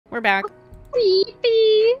we're back.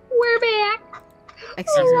 We're back.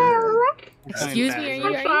 Excuse me. Excuse Excuse me,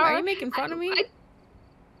 are you making fun of me?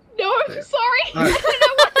 No, I'm sorry. Right. I don't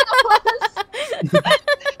know what that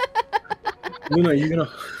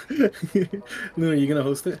was. Luna, you gonna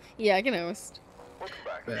host it? Yeah, I can host.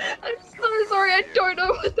 I'm so sorry. I don't know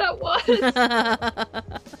what that was.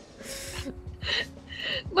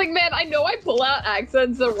 Like, man, I know I pull out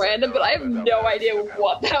accents at random, but I have no idea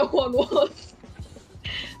what that one was.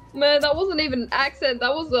 Man, that wasn't even an accent.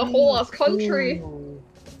 That was the whole ass country.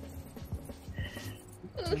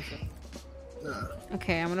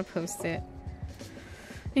 Okay, I'm gonna post it.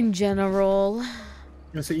 In general.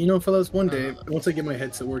 I say, you know, fellas, one day once I get my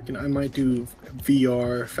headset working, I might do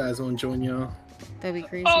VR Phasmo and join y'all. That'd be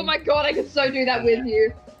crazy. Oh my god, I could so do that with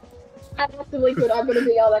you. I absolutely could. I'm gonna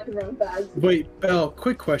be all that can run fast. Wait, Belle,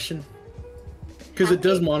 quick question. Because it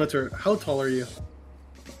does monitor. How tall are you?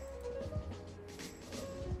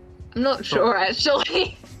 I'm not sure,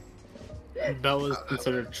 actually. Belle is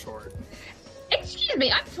considered short. Excuse me,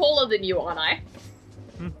 I'm taller than you, aren't I?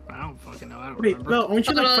 I don't fucking know. I don't Wait, remember. Belle, aren't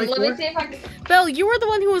you like 5'4"? Let me see if I can. Belle, you were the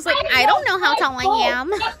one who was like, I don't know how tall I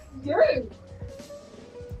am. You're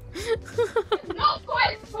not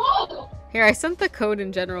quite tall. Here, I sent the code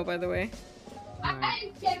in general, by the way.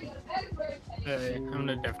 I'm getting over it. Hey, I'm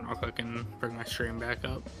gonna definitely click and bring my stream back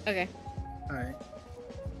up. Okay. Alright.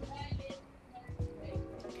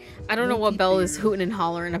 I don't know what Belle is hooting and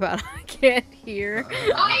hollering about. I can't hear.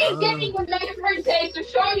 I am getting the microphone tape to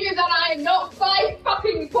show you that I am not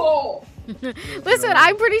 5'4". Listen,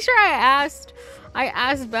 I'm pretty sure I asked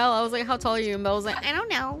Belle, I was like, how tall are you? And Belle was like, I don't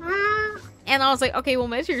know. And I was like, okay, well,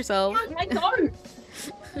 measure yourself. I don't.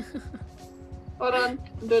 Hold on,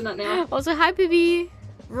 I'm doing that now. Also, hi, baby.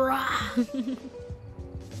 Rah.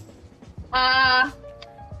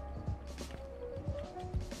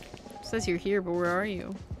 Says you're here, but where are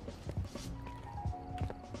you?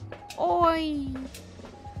 Oi!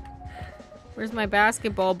 Where's my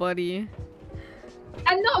basketball buddy?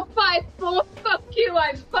 I'm not 5'4". Fuck you,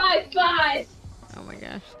 I'm 5'5". Oh my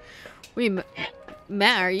gosh. Wait,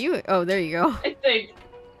 Matt, are you? Oh, there you go. I think.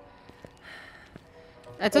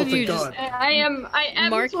 I told you just I am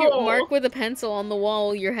mark tall. mark with a pencil on the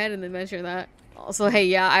wall your head and then measure that. Also, hey,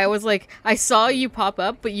 yeah, I was like, I saw you pop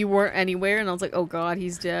up, but you weren't anywhere, and I was like, oh god,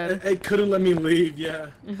 he's dead. It couldn't let me leave, yeah.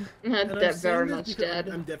 They're very much dead.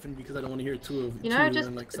 I'm deafened because I don't want to hear two of You know, two just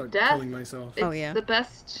and like start death. killing myself. It's Oh, yeah. the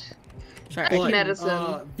best Sorry, But,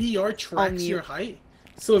 medicine. VR tracks your height,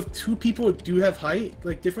 so if two people do have height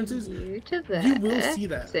like differences, You to that. you will see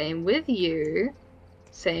that. Same with you.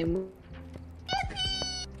 Same.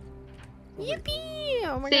 Yippee!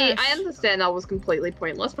 Oh my See, gosh. I understand that was completely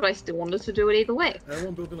pointless, but I still wanted to do it either way.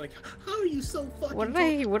 Everyone will be like, "How are you so fucking?" What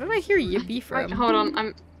did I hear yippee from? Right, hold on,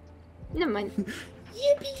 I'm. Never mind.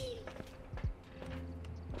 Yippee!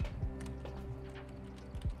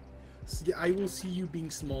 So, yeah, I will see you being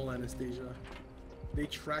small, Anastasia. They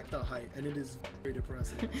track the height, and it is very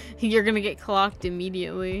depressing. You're gonna get clocked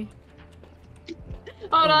immediately.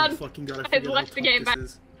 Hold my on. fucking God, I I forget how left the tough game this back.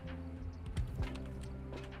 is.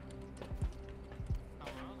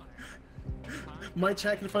 My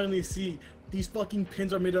chat can finally see these fucking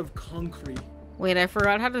pins are made of concrete. Wait, I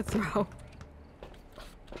forgot how to throw.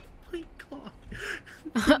 My God.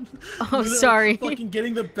 Oh, sorry. Fucking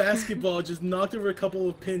getting the basketball just knocked over a couple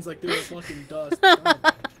of pins like they were fucking dust.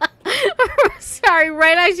 Sorry,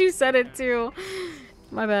 right as you said it too.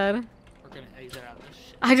 My bad. We're gonna exit out this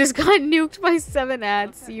shit. I just got nuked by 7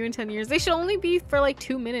 ads. See you in 10 years. They should only be for like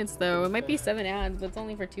 2 minutes though. It might be 7 ads, but it's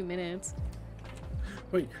only for 2 minutes.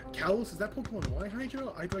 Wait, Kalos, is that Pokemon Y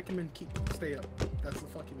Hydro? I'd recommend stay up. That's the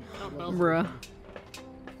fucking. Bruh.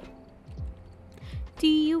 Do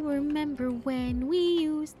you remember when we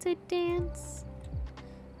used to dance?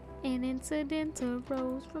 An incident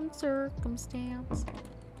arose from circumstance.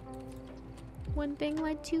 One thing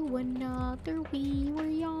led to another, we were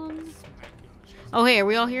young. Oh hey, are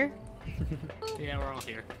we all here? Yeah, we're all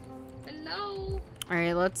here. Hello.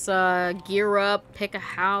 Alright, let's gear up, pick a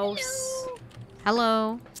house.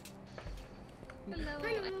 Hello. Hello.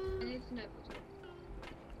 I need to know.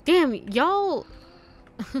 Damn, y'all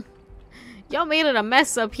y'all made it a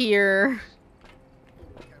mess up here.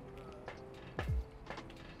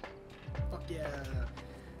 Fuck yeah.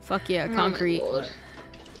 Fuck yeah, Oh, concrete. my Lord.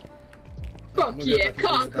 Fuck yeah,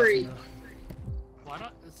 concrete. Why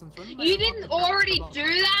not? Since when did I You unlock didn't the already basketball?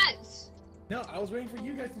 do that? No, I was waiting for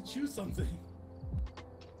you guys to choose something.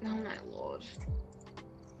 Oh my lord.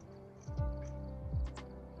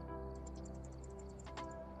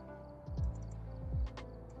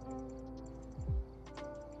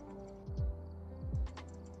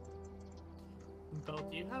 Belle,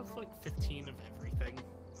 do you have like 15 of everything?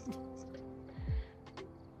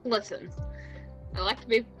 Listen, I like to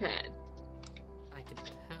be prepared. I can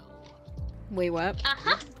tell. Wait, what?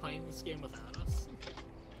 Uh-huh. You're playing this game without us?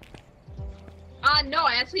 No,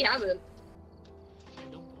 I actually haven't. I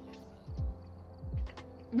don't believe that.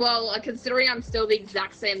 Well, considering I'm still the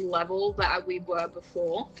exact same level that we were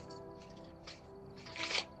before.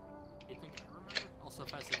 You think I remember? Also,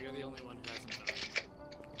 Festive, you're the only one who hasn't done it.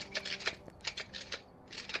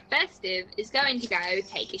 Festive is going to go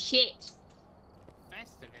take a shit.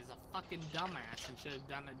 Festive is a fucking dumbass and should have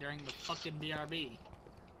done it during the fucking DRB.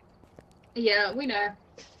 Yeah, we know.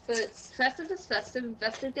 But Festive is Festive, and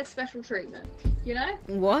Festive gets special treatment. You know?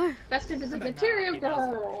 What? Festive is a No, material he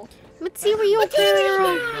doesn't. girl. Material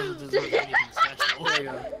girl. He doesn't deserve anything special. There you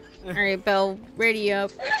go. Alright, Belle, ready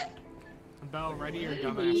up. Belle, ready or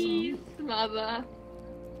dumbass Please, mother.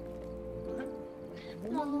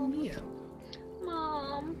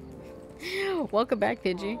 Mom. Welcome back,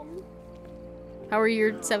 Pidgey. Mom. How are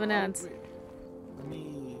your 7 ads?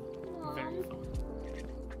 Me. up? Very Mom. fun.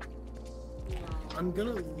 I'm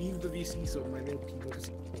gonna leave the VC so my little people can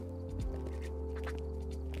see.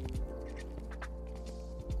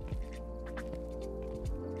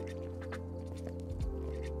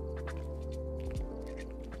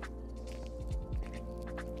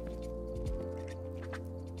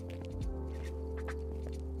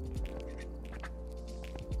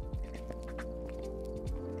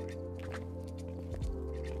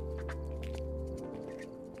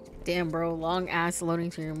 Damn, bro, long ass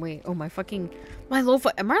loading screen. Wait, oh my fucking, my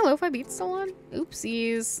lo-fi, am my lo-fi beats still on?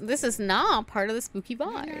 Oopsies, this is not part of the spooky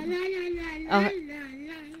vibe.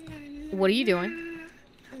 What are you doing?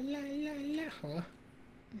 Huh?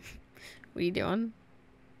 What are you doing?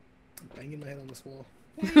 I'm banging my head on this wall.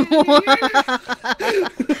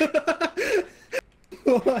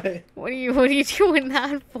 What? What are you doing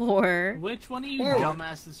that for? Which one of you Oh.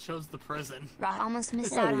 dumbasses chose the prison? Rod almost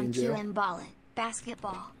missed Probably out on in jail. QM ballin'.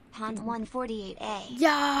 Basketball. Pond 148A.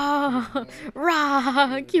 Yeah,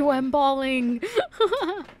 rock, you am balling.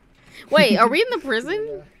 Wait, are we in the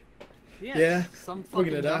prison? Yes, Yeah, some we're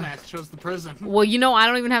fucking gonna die. dumbass chose the prison. Well, you know, I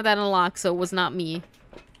don't even have that unlocked, so it was not me.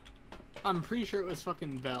 I'm pretty sure it was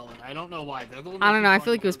fucking Belle, and I don't know why. They're the one I don't know, I that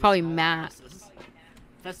feel like it was probably Matt.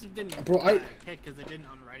 Festive didn't Bro, pick because they didn't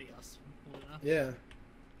unready us. Yeah.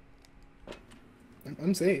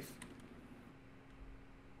 I'm safe.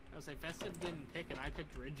 I was like, Festive didn't pick, and I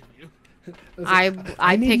picked Ridgeview. was I like,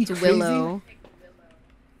 I may be picked crazy. Willow.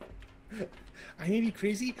 I may be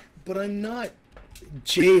crazy, but I'm not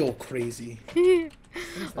jail crazy.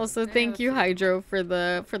 Also, thank you, Hydro, for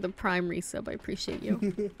the prime resub. I appreciate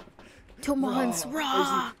you. 2 months,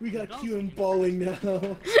 raw. We got Q and balling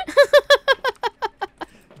now.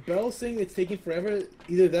 Bell's saying it's taking forever.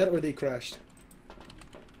 Either that or they crashed.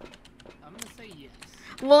 I'm gonna say yes.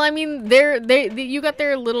 Well, I mean, you got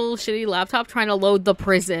their little shitty laptop trying to load the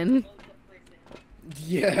prison.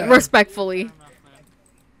 Yeah. Respectfully. Fair enough, man.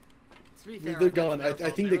 To be fair, They're I gone. think I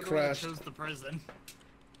think they they were the one that crashed. chose the prison.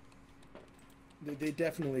 They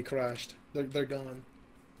definitely crashed. They're gone.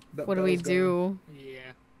 What do we Bell's gone. Yeah. do?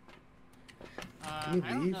 Can we I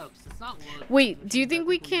don't leave? know, 'cause it's not loaded. Wait, do you Which think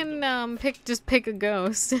we means that can just pick a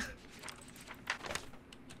ghost?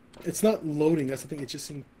 It's not loading. That's the thing. It's just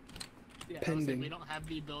in. yeah, I was like, pending. we don't have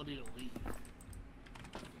the ability to leave.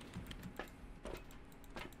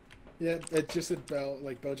 Yeah, it just said Bell.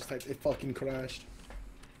 Like Bell just typed. It fucking crashed.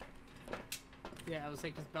 Yeah, I was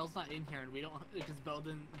like, because Belle's not in here, and we don't, because Belle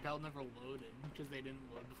never loaded, because they didn't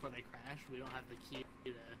load before they crashed. We don't have the key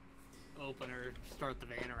to open or start the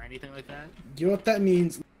van or anything like that. You know what that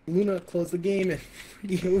means? Luna closed the game and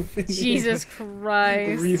reopened it. Jesus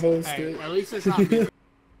Christ. Rehost Hey, it. at least it's not me.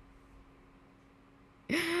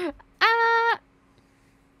 Ah.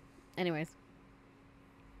 Anyways.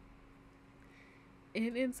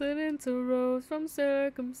 An incident arose from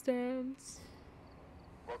circumstance.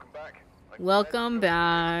 Welcome back. Welcome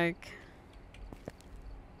back.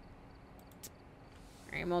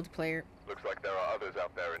 Alright, multiplayer. Looks like there are others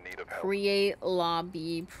out there in need of help. Create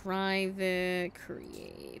lobby. Private.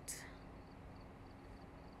 Create.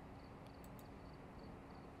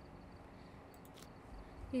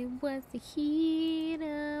 It was the heat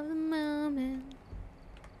of the moment.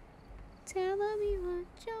 Tell me what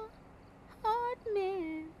your heart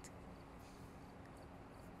meant.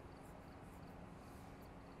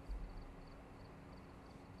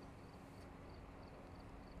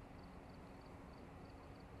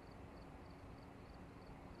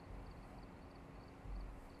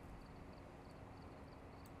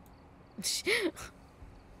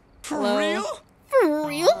 For Hello? real? For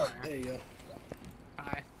real? There you go.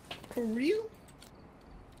 Hi. For real?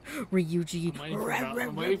 Ryuji.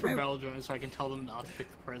 I'm waiting for Belgium so I can tell them not to pick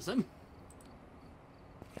the prison.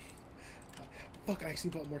 Fuck, I actually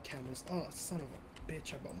bought more cameras. Oh, son of a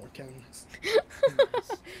bitch, I bought more cameras.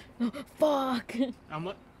 Nice. Fuck.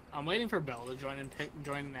 I'm waiting for Bell to join and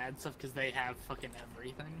add stuff because they have fucking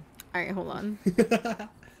everything. Alright, hold on.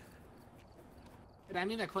 And I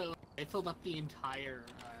mean that quite. They filled up the entire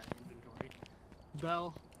inventory.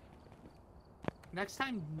 Bell, next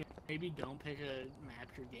time maybe don't pick a map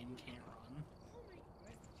your game can't run.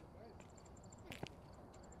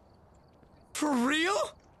 For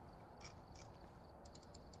real?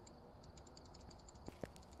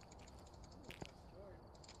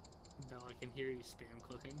 Bell, I can hear you spam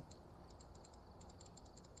clicking.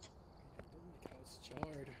 House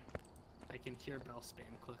charred. I can hear Bell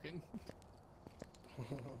spam clicking.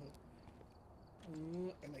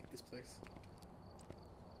 I like this place.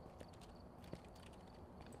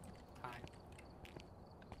 Hi.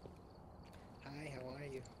 Hi, how are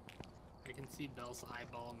you? I can see Bell's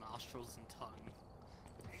eyeball, nostrils, and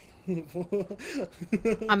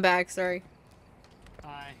tongue. I'm back, sorry.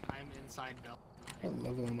 Hi, I'm inside Bell. What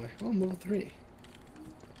level am I? Oh, I'm level 3. You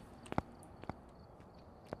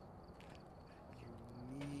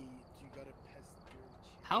gotta pest your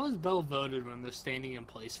How is Bell voted when they're standing in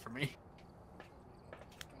place for me?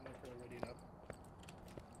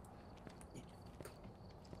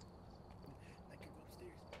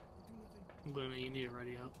 Luna, you need to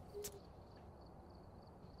ready up.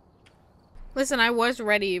 Listen, I was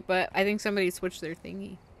ready, but I think somebody switched their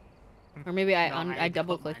thingy. Or maybe I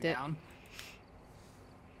double clicked it. Down.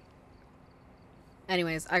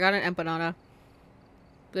 Anyways, I got an empanada.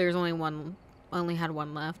 There's only one. I only had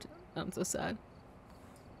one left. I'm so sad.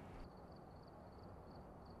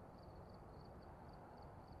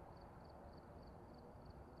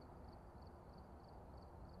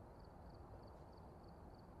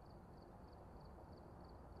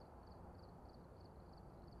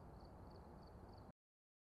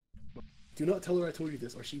 Do not tell her I told you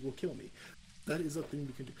this, or she will kill me. That is a thing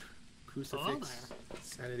we can do. Crucifix,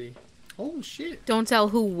 sanity. Oh shit! Don't tell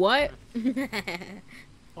who what.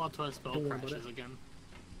 Plot twist, Bell Don't worry about crashes it. again.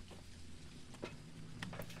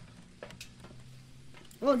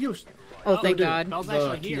 Oh, yo. Oh, thank dude. God. Bell's The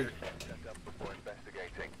actually key. here. Set up before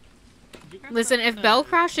investigating. Did you grab Listen, that, if Bell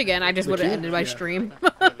crashed again, I just The would have key? ended my Yeah. stream.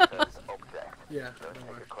 Object. Yeah. Let's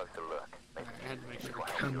take a closer look. I had to make sure.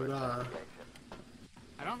 Camera.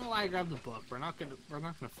 I don't know why I grabbed the book. We're not gonna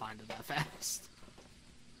find it that fast.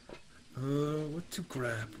 What to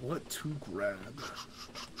grab? What to grab?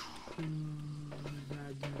 Nah,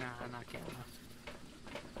 not camera.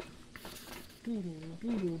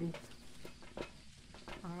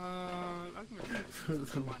 I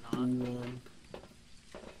can why not? One.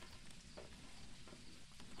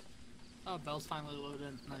 Oh, Bell's finally loaded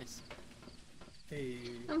in. Nice. Hey.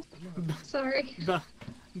 Sorry.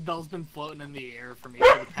 Bell's been floating in the air for me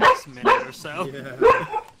for the past minute or so.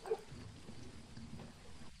 Yeah.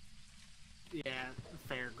 Yeah,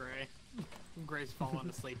 fair, Gray. Gray's falling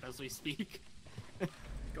asleep as we speak.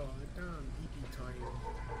 God damn, EP time.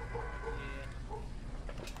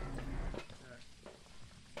 Yeah.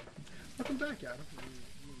 Welcome back, Adam.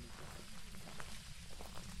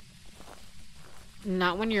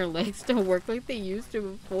 Not when your legs don't work like they used to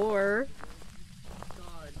before.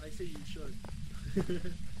 God, I say you should. But as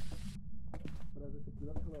I said, do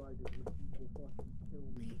not tell her I did this. You will fucking kill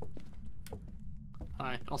me.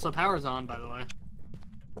 Hi. Also, power's on, by the way.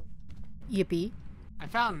 Yippee. I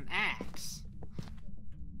found an axe.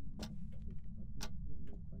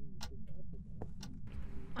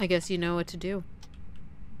 I guess you know what to do.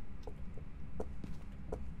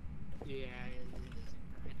 Yeah, it isn't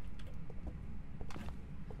right.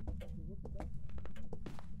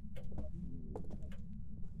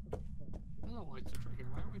 There's no light switch right here.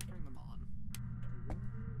 Why aren't we turning them on?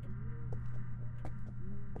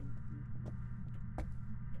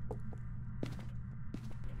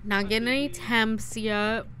 Not getting any temps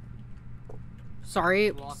yet. Sorry.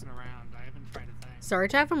 Walking around. I haven't tried a thing. Sorry,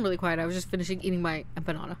 chat. I'm really quiet. I was just finishing eating my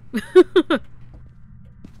empanada.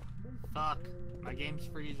 Fuck. My game's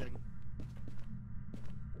freezing.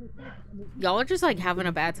 Y'all are just like having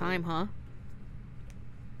a bad time, huh?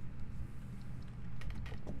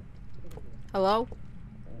 Hello?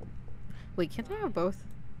 Wait, can't I have both?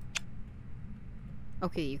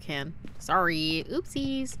 Okay, you can. Sorry.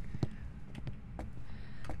 Oopsies.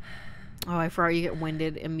 Oh, I forgot you get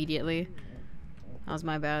winded immediately. That was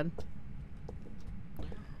my bad.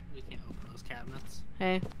 We can't open those cabinets.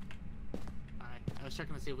 Hey. I was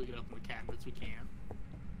checking to see if we could open the cabinets. We can't.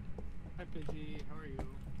 Hi, Pidgey. How are you?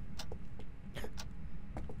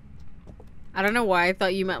 I don't know why I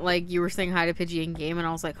thought you meant like you were saying hi to Pidgey in game, and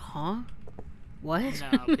I was like, huh? What? No,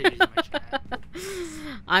 Pidgey's in my chat.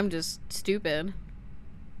 I'm just stupid.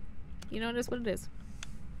 You know, it is what it is.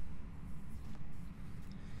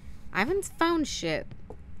 I haven't found shit.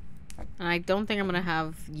 And I don't think I'm gonna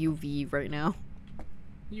have UV right now.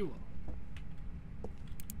 You will.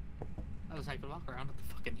 I was like, walk around with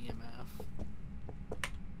the fucking EMF.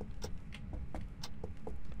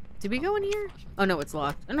 Did we go in here? Oh no, it's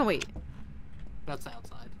locked. Oh no, wait. That's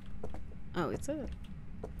outside. Oh, it's a...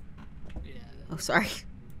 Yeah. Oh, sorry.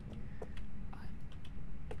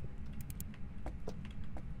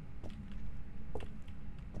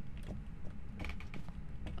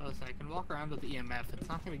 I was like, I can walk around with the EMF. It's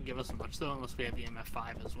not going to give us much though, unless we have EMF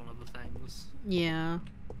 5 as one of the things. Yeah.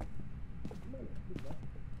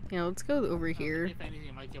 Yeah, let's go over here. If anything,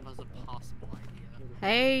 it might give us a possible idea.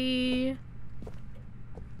 Hey!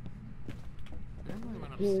 Then we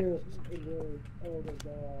went upstairs or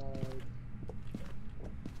something.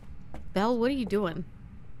 Belle, what are you doing?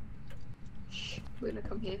 Shh. Luna,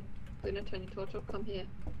 come here. Luna, turn your torch off, come here.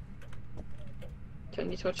 Turn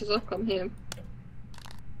your torches off, come here.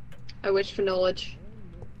 I wish for knowledge.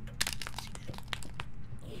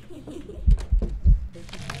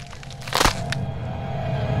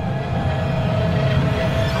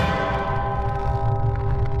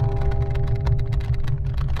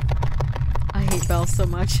 I hate Belle so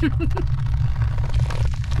much.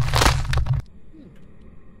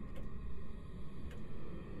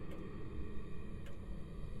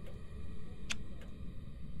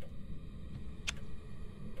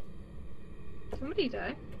 Somebody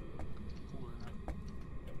die?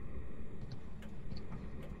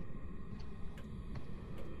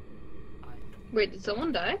 Wait, did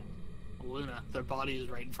someone die? Luna, their body is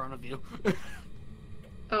right in front of you.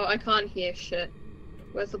 Oh, I can't hear shit.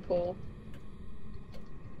 Where's the pole?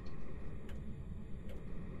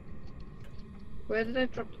 Where did I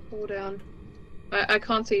drop the pole down? I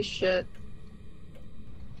can't see shit.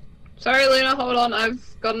 Sorry, Luna, hold on. I've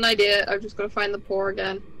got an idea. I've just got to find the pole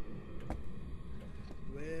again.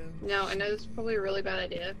 Well, No, I know this is probably a really bad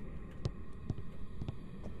idea.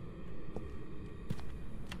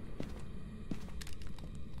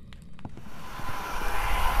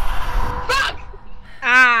 Fuck!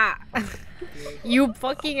 Ah! You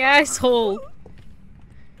fucking asshole!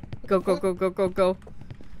 Go, go, go, go, go, go.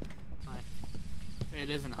 It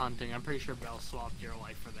isn't hunting. I'm pretty sure Belle swapped your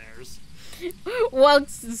life for theirs. Well, it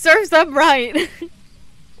serves them right.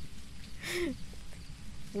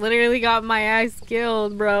 Literally got my ass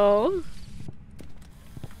killed, bro.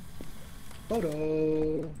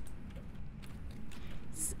 photo.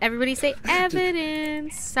 Everybody say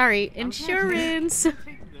evidence. Sorry, insurance. Take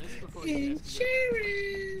this before you guys do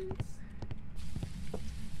Insurance. it.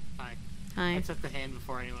 Hi. I Hi. took the hand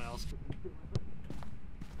before anyone else could.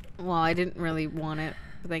 Well, I didn't really want it.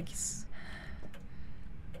 But thanks.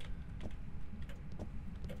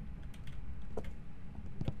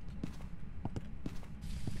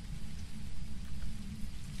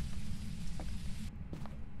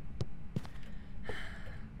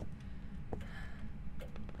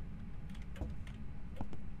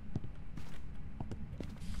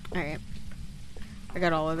 Alright. I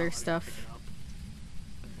got all other stuff.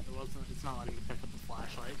 It's not letting me pick up the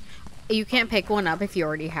flashlight. You can't pick one up if you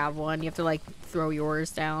already have one. You have to, like, throw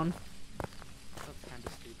yours down. That's kind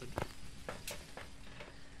of stupid.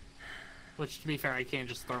 Which, to be fair, I can't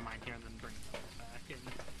just throw mine here and then bring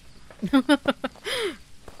it back in.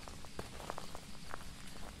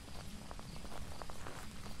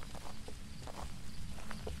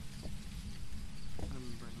 I'm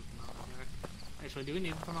bringing the thermometer back. Actually, do we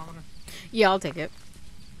need the thermometer? Yeah, I'll take it.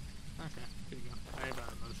 Okay, good to go. I have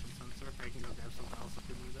a motion sensor. I can go grab something else if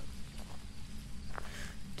we need it.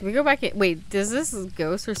 Do we go back in? Wait, does this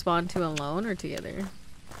ghost respond to alone or together?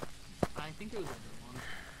 I think it was everyone.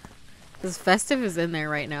 Because Festive is in there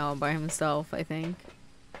right now by himself, I think.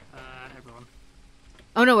 Everyone.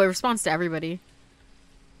 Oh no, it responds to everybody.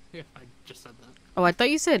 Yeah, I just said that. Oh, I thought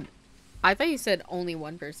you said only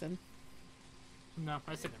one person. No,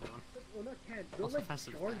 I said everyone. Well, not cat. Also, Like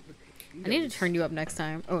Fester's jarred back. I need to potatoes. turn you up next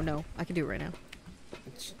time. Oh no, I can do it right now.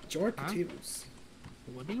 It's jarred Huh? potatoes.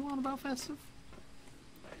 What do you want about Festive?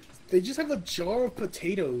 They just have a jar of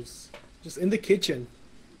potatoes just in the kitchen.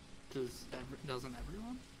 Doesn't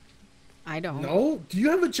everyone? I don't. No? Do you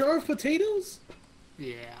have a jar of potatoes?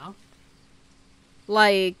 Yeah.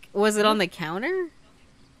 Like, was it on the counter?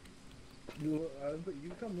 You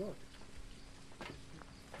come look.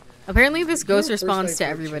 Apparently this ghost You're the first responds to I've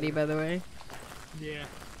heard everybody, you. by the way. Yeah.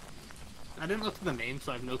 I didn't look at the name,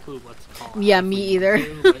 so I have no clue what to call it. Yeah, me either.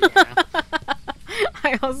 But yeah.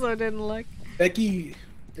 I also didn't look. Becky.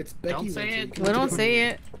 It's Becky. Don't say Winter. it. You can We look don't it say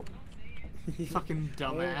it. Fucking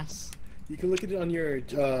dumbass. You can look at it on your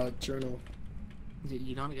journal.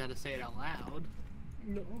 You don't gotta say it out loud.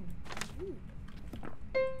 No.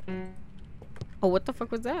 Oh, what the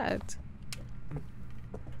fuck was that?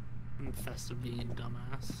 Infested being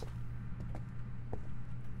dumbass.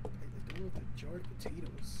 I don't know the jarred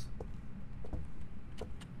potatoes.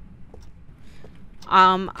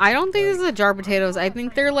 I don't think this is a jar of potatoes. I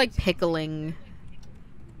think they're like pickling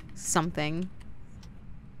something.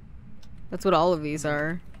 That's what all of these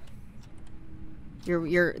are.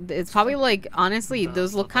 It's probably like, honestly,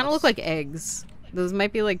 those kind of look like eggs. Those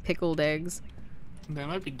might be like pickled eggs. They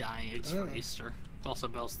might be dying eggs for Easter. Also,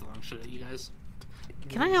 Belle's throwing shit at you guys.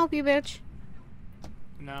 Can I help you, bitch?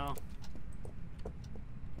 No.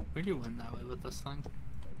 We do win that way with this thing.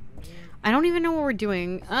 I don't even know what we're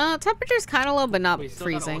doing. Temperature's kind of low, but not We still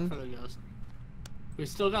freezing. gotta look for the ghost. We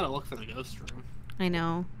still gotta look for the ghost room. I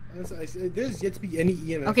know. There's yet to be any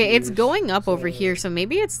EMF. Okay, it's meters, going up over so- here, so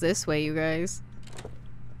maybe it's this way, you guys.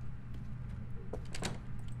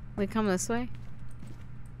 We come this way?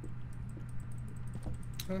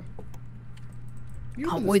 Huh? You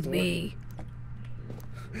Come open with this door. me.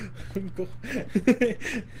 Go-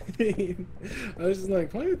 I was just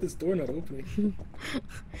like, why is this door not opening?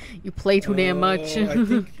 You play too damn much.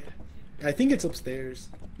 I think it's upstairs.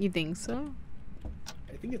 You think so?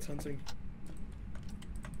 I think it's hunting.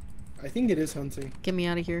 I think it is hunting. Get me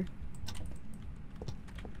out of here.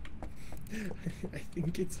 I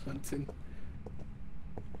think it's hunting.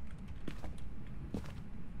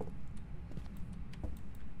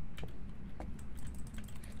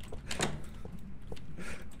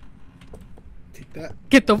 Take that.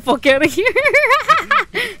 Get the fuck out of here.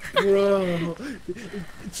 Bro.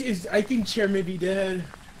 I think Chair may be dead.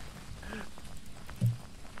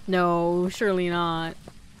 No, surely not.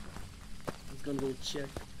 Let's go check.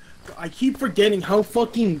 I keep forgetting how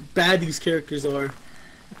fucking bad these characters are.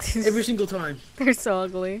 Every single time. They're so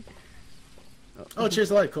ugly. Oh,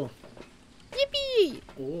 Chair's alive. Cool. Yippee!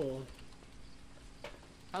 Oh.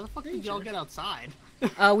 How the fuck did y'all get outside?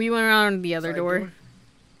 We went around the other Side door.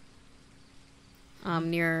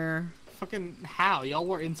 Near... Fucking how? Y'all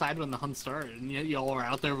were inside when the hunt started, and yet y'all were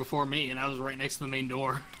out there before me, and I was right next to the main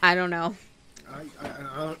door. I don't know.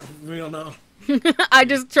 We don't know. I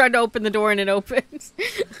just tried to open the door and it opens.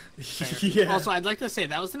 Yeah. Also, I'd like to say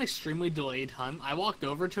that was an extremely delayed hunt. I walked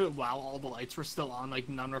over to it while all the lights were still on, like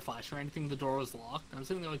none were flashing or anything. The door was locked. I was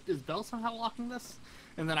sitting there like, is Belle somehow locking this?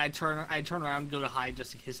 And then I turn around and go to hide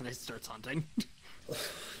just in case, and it starts hunting.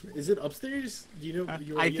 Is it upstairs? Do you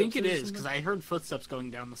know? I think it is because I heard footsteps going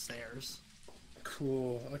down the stairs.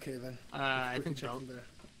 Cool. Okay then. I think check so. from there.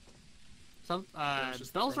 Some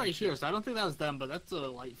just Belle's front right here, check. so I don't think that was them, but that's a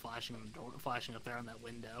light flashing on the door, flashing up there on that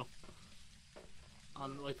window.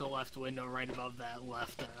 On like the left window, right above that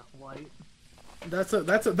left light. That's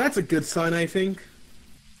a good sign, I think.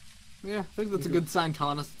 Yeah, I think that's a good sign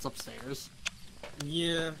telling us it's upstairs.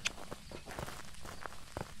 Yeah.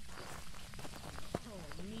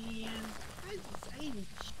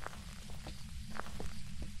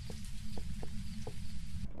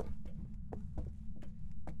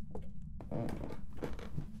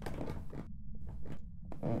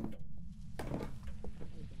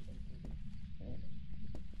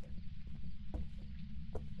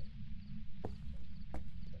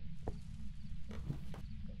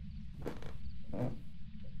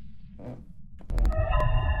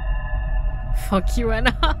 Fuck you,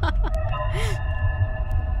 Anna.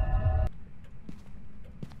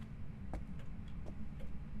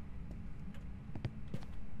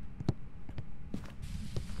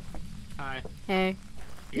 Hi. Hey.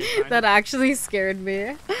 You guys That actually scared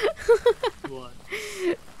me. what?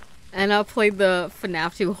 Anna played the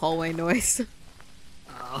FNAF 2 hallway noise.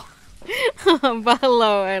 Oh. But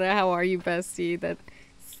hello, Anna. How are you, bestie? That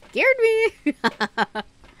scared me.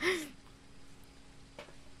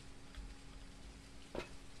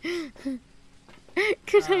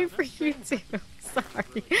 Good night for you too.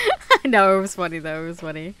 Sorry. No, it was funny though. It was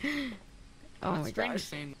funny. Oh That's my strange gosh.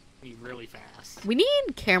 saying me really fast. We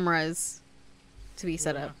need cameras to be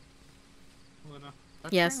set up. Luna.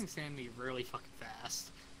 That's Yes. strange saying me really fucking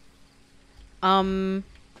fast.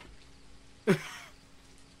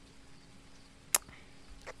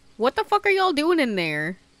 What the fuck are y'all doing in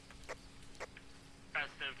there?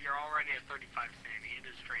 Festive, you're already at 35 sandy. It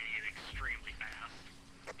is draining it extremely fast.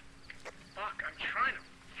 Fuck! I'm trying to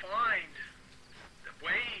find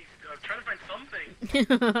ways. I'm trying to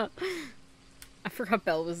find something. I forgot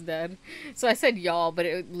Belle was dead. So I said y'all, but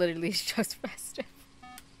it literally is just Festive.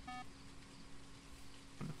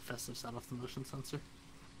 Festive set off the motion sensor.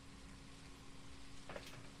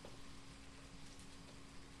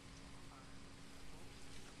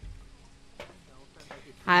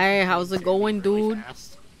 Hi, how's it going, Really dude?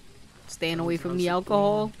 fast. Staying away from the How's it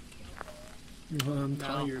alcohol. I'm No.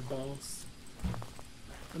 tired, boss.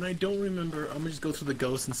 And I don't remember. I'm gonna just go through the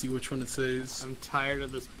ghost and see which one it says. I'm tired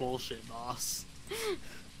of this bullshit, boss.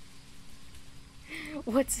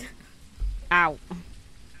 What's... Ow.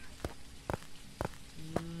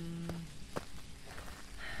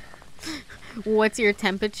 What's your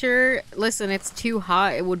temperature? Listen, it's too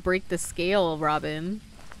hot. It would break the scale, Robin.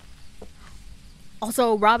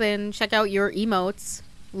 Also, Robin, check out your emotes.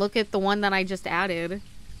 Look at the one that I just added.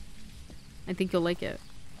 I think you'll like it.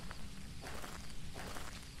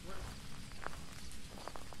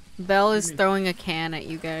 Belle is throwing a can at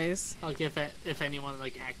you guys. Like if anyone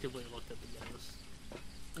like actively looked at the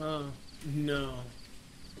ghost. No.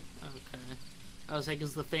 Okay. I was like,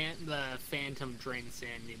 is the phantom drain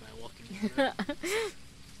sanity by looking at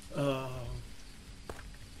it?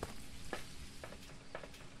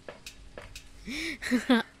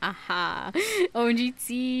 Aha.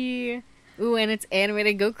 OGT. Ooh, and it's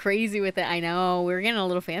animated. Go crazy with it. I know. We're getting a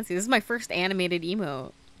little fancy. This is my first animated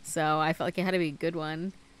emote. So I felt like it had to be a good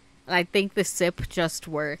one. And I think the sip just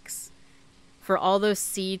works. For all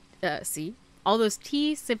those all those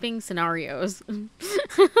tea sipping scenarios.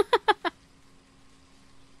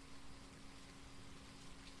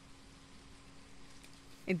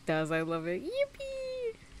 It does. I love it. Yippee!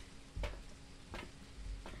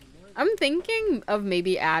 I'm thinking of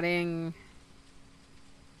maybe adding...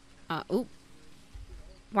 oop.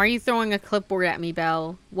 Why are you throwing a clipboard at me,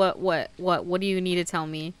 Belle? What do you need to tell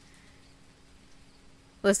me?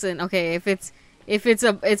 Listen, okay, if it's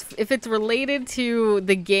related to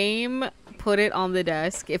the game, put it on the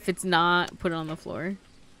desk. If it's not, put it on the floor.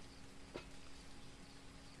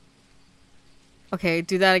 Okay,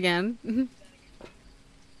 do that again.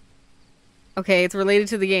 Okay, it's related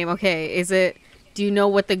to the game. Okay, do you know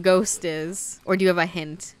what the ghost is? Or do you have a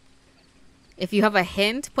hint? If you have a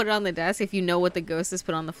hint, put it on the desk. If you know what the ghost is,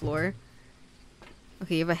 put it on the floor.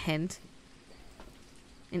 Okay, you have a hint.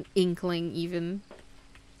 An inkling, even.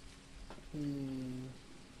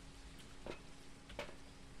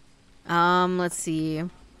 Let's see.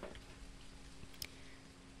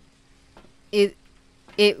 It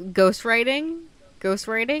ghostwriting?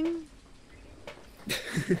 Ghostwriting?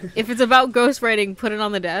 If it's about ghostwriting, put it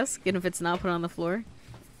on the desk, and if it's not, put it on the floor.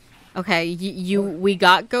 Okay, we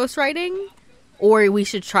got ghostwriting, or we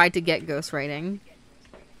should try to get ghostwriting.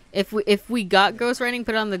 If we got ghostwriting,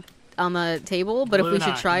 put it on the table. But Luna, if we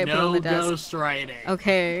should try it, put it on the desk. No ghostwriting.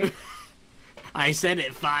 Okay. I said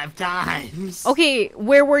it 5 times. Okay,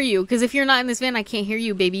 where were you? Because if you're not in this van, I can't hear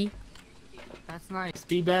you, baby. That's nice.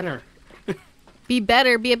 Be better. Be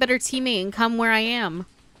better. Be a better teammate and come where I am.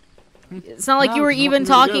 It's not like No, you were no, even no,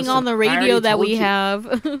 talking no, on the I radio already that told we you.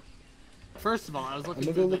 have. First of all, I was looking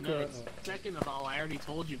I'm through gonna the look notes. Second of all, I already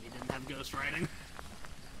told you we didn't have ghostwriting.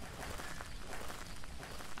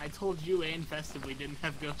 I told you and Festive we didn't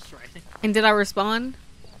have ghostwriting. And did I respond?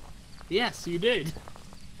 Yes, you did.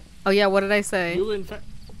 Oh yeah, what did I say? You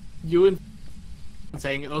and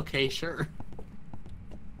saying, okay, sure.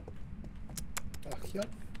 Yep.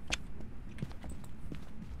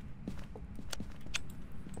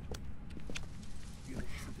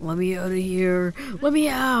 Let me out of here. Let me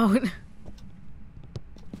out.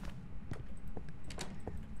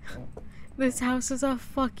 This house is a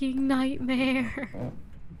fucking nightmare.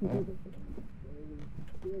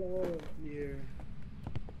 Here.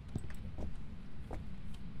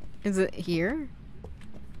 Is it here?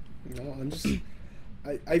 No, I'm just.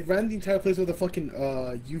 I ran the entire place with a fucking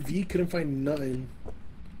UV, couldn't find nothing.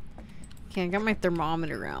 Okay, I got my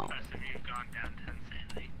thermometer out. You've gone down 10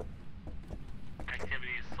 sanity.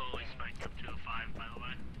 Activity is slowly spiked up to a 5, by the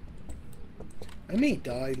way. I may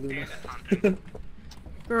die, Luna.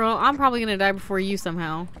 Girl, I'm probably gonna die before you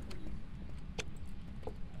somehow.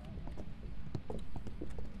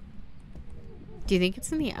 Do you think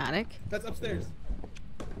it's in the attic? That's upstairs.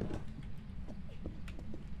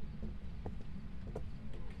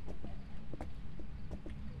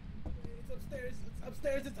 It's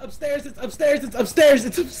upstairs, it's upstairs, it's upstairs, it's upstairs,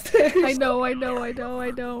 it's upstairs. I know.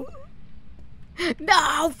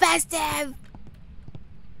 No, Festive!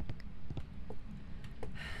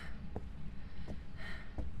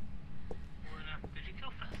 Did you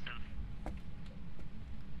kill Festive?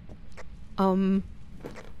 Um,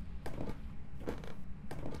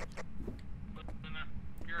 Luna,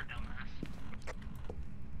 you're a dumbass.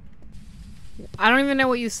 I don't even know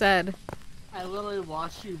what you said. I literally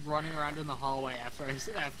watched you running around in the hallway after I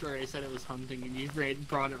said it was hunting, and you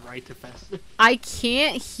brought it right to Festive. I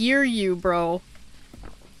can't hear you, bro.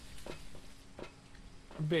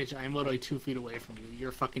 Bitch, I'm literally 2 feet away from you.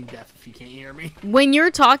 You're fucking deaf if you can't hear me. When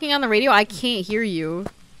you're talking on the radio, I can't hear you.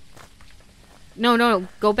 No, no,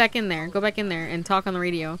 go back in there. Go back in there and talk on the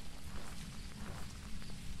radio.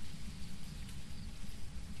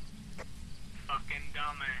 Fucking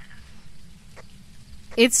dumbass.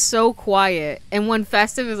 It's so quiet. And when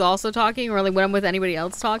Festive is also talking, or like when I'm with anybody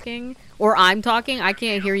else talking, or I'm talking, I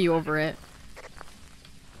can't hear you over it.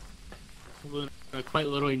 Quite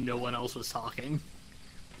literally no one else was talking.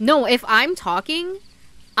 No, if I'm talking,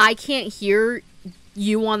 I can't hear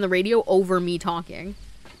you on the radio over me talking.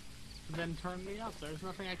 Then turn me up. There's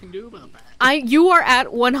nothing I can do about that. You are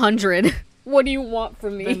at 100. What do you want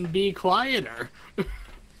from me? Then be quieter.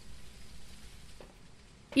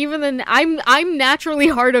 Even then, I'm naturally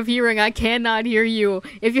hard of hearing. I cannot hear you.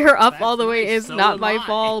 If you're up That's all the way, nice, it's so not am my I.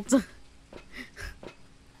 fault.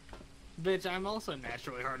 Bitch, I'm also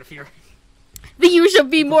naturally hard of hearing. Then you should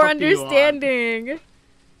be What the more fuck do you want? understanding.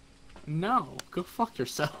 No, go fuck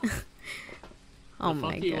yourself. Oh The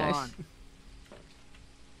my fuck you gosh.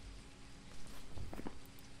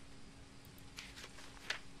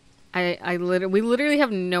 want? We literally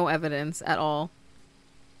have no evidence at all.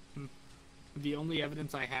 The only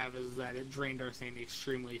evidence I have is that it drained our sand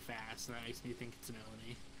extremely fast, and that makes me think it's an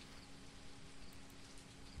Melanie.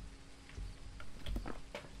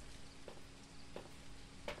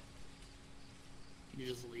 You're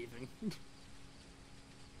just leaving.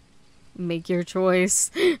 Make your choice.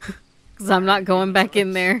 Because I'm not going back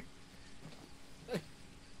in there.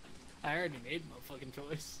 I already made my fucking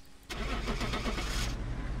choice.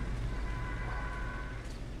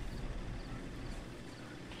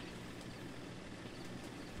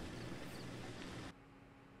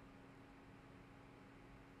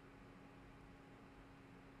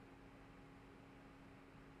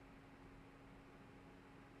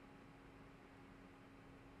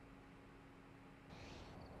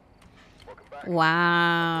 Welcome back.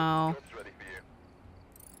 Wow. Job's ready for you.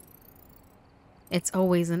 It's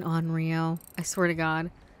always an Onryo. I swear to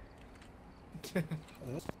God. It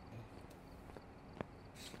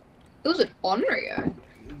was an Onryo.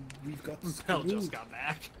 We've got Bell just got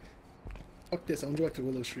back. Fuck this, I'm going back to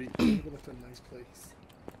Willow Street. I'm gonna go back to a nice place.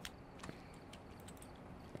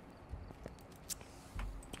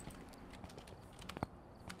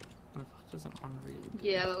 What the fuck is an Unreal?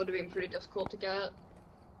 Yeah, that would have been pretty difficult to get.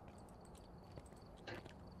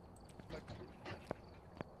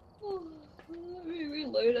 Oh, let me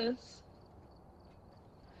reload us.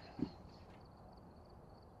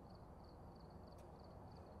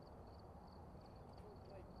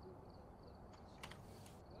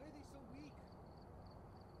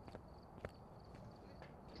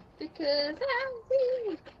 Because I'm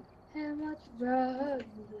weak, how much road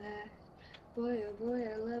left? Boy, oh boy,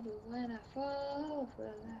 I love it when I fall for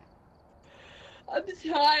that. I'm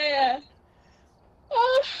tired.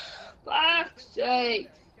 Oh, fuck's sake.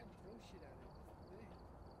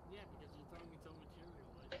 Yeah, because you're throwing me so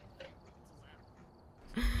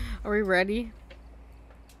material. Are we ready?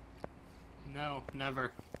 No,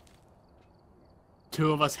 never.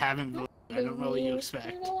 2 of us haven't voted. I don't know what you expect.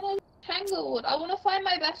 I want to Tanglewood. I want to find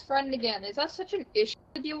my best friend again. Is that such an issue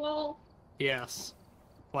with you all? Yes.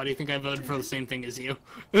 Why do you think I voted for the same thing as you?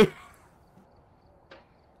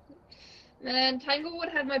 Man, Tanglewood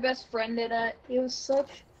had my best friend in it. It was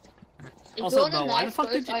such. If Also, you want a Belle, why the nice fuck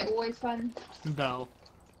did post, you... I always find. Belle,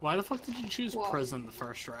 why the fuck did you choose What? prison the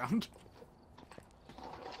first round?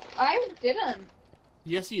 I didn't.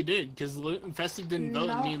 Yes, you did, because Festive didn't vote,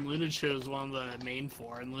 and No. me and Luna chose one of the main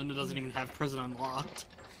 4, and Luna doesn't even have prison unlocked.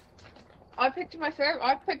 I picked my favorite.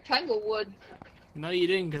 I picked Tanglewood. No, you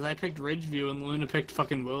didn't, because I picked Ridgeview, and Luna picked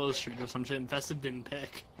fucking Willow Street or some shit, and Festive didn't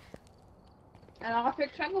pick. And I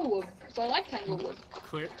picked Tanglewood because I like Tanglewood.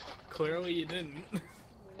 Clearly you didn't.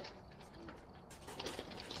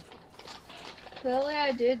 Clearly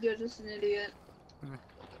I did. You're just an idiot.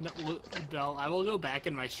 No, Belle, I will go back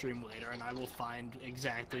in my stream later, and I will find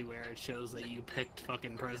exactly where it shows that you picked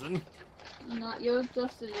fucking prison. Not you're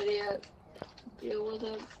just an idiot. Deal with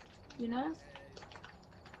it. You know.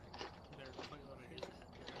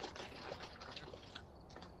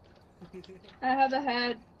 I have a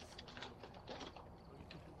head.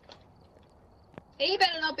 He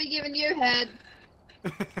better not be giving you head.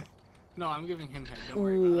 No, I'm giving him head, don't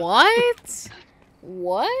worry about it. What?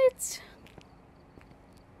 What?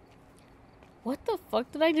 What the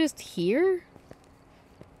fuck did I just hear?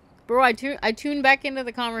 Bro, I tuned back into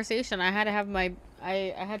the conversation. I had to have my...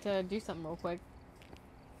 I had to do something real quick.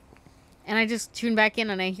 And I just tuned back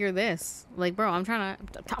in and I hear this. Like, bro, I'm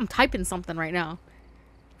typing something right now.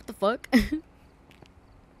 What the fuck?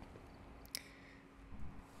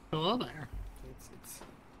 Hello there.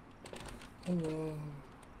 Oh.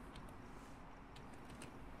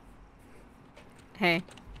 Hey.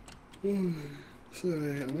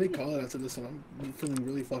 Sorry, I'm gonna call it after this one. I'm feeling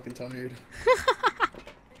really fucking tired.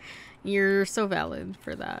 You're so valid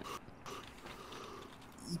for that.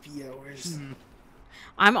 EP hours.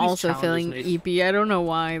 I'm These also challenges feeling make- EP. I don't know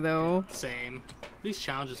why though. Same. These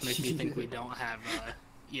challenges make me think we don't have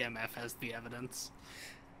EMF as the evidence.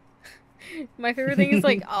 My favorite thing is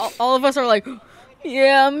like all of us are like,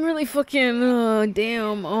 yeah, I'm really fucking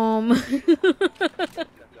damn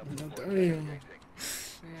Damn.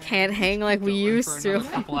 can't hang like we Go in for used to. another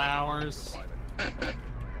couple hours.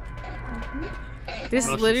 This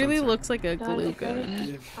Motion literally sensor. looks like a glue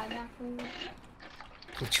gun.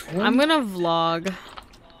 Which one? I'm gonna vlog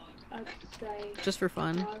I'd say just for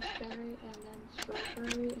fun. raspberry and then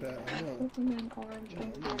strawberry That, I know. and then orange Yeah,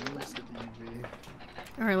 and I know lemon. most of the UV.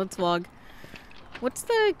 Alright, let's vlog. What's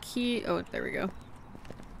the key? Oh, there we go.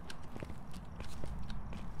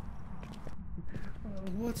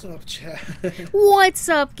 What's up, chat? What's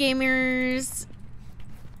up, gamers?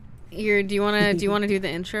 Here, do you wanna do the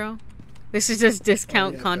intro? This is just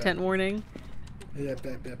discount yeah, content bet. warning. Yeah,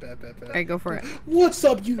 bet. Alright, go for it. What's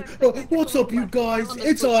up, you guys?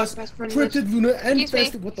 It's us, Cryptid Luna and Excuse me.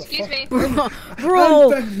 Festive. What the Excuse fuck?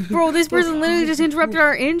 me. Bro, this person literally just interrupted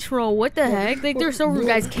our intro. What the heck? Like, they're so rude,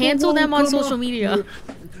 guys. Cancel them on social media.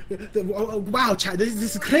 Wow, chat. This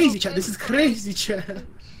is crazy, chat. This is crazy, chat.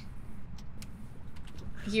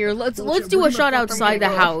 Here, let's Well, do a we're shot gonna outside the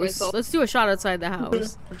fucking go house. myself. Let's do a shot outside the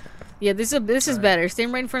house. Yeah, this is better.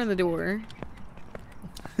 Stand right in front of the door.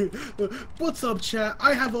 What's up, chat?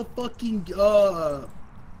 I have a fucking glow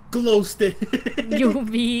stick.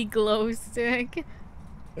 UV glow stick.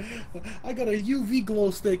 I got a UV glow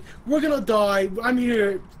stick. We're gonna die. I'm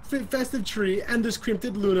here. Festive tree and there's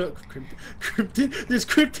Cryptid Luna. There's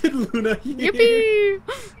Cryptid Luna here. Yippee!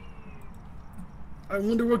 I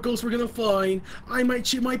wonder what ghost we're gonna find. I might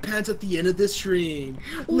shit my pants at the end of this stream.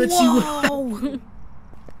 Let's see what. Whoa!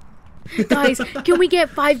 Guys, can we get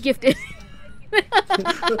 5 gifted?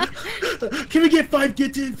 Can we get 5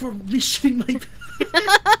 gifted for me shitting my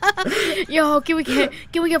pants? Yo, can we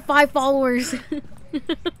get 5 followers?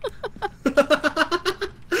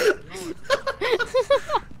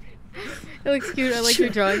 It looks cute. I like your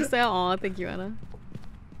drawing style. Aw, thank you, Anna.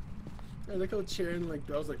 I like how Sharon like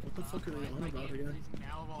I was like, what the fuck are they on about again?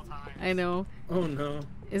 Now of all time. I know. Oh no.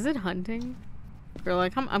 Is it hunting? Or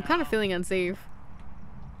like, I'm kind of feeling unsafe.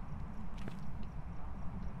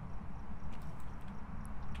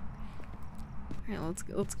 Alright,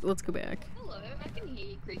 let's go back. Hello, I can hear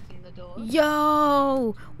you creaking the door.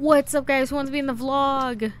 Yo, what's up, guys? Who wants to be in the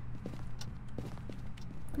vlog?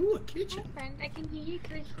 Ooh, a kitchen. Friend, I can hear you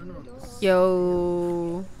creaking the door.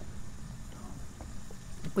 Yo,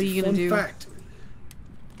 what are you gonna Fun do? fact.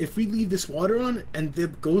 If we leave this water on and the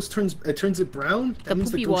ghost turns it brown, that The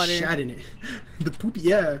means the poopy ghost water. shat in it. The poopy,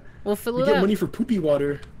 yeah. We'll fill We it get up. money for poopy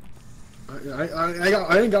water.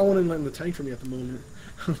 I ain't got one in the tank for me at the moment.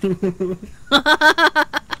 I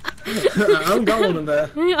don't got one in there.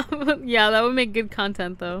 Yeah, that would make good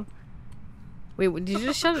content, though. Wait, did you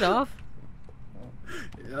just shut it off?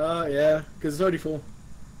 Yeah, because it's already full.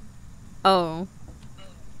 Oh.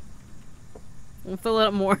 We'll fill it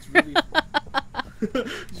up more. Really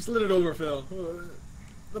just let it overfill.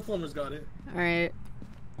 The plumber's got it. Alright.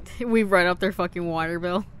 We run up their fucking water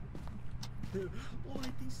bill. Oh,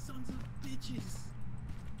 these sons of bitches.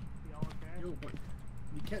 Yo, what?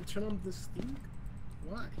 You can't turn on the steam?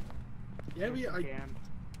 Why? Yeah, I can.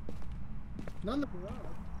 none of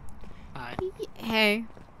the Hi. Hey.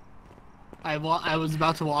 I was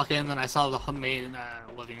about to walk in, then I saw the main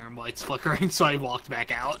living room lights flickering, so I walked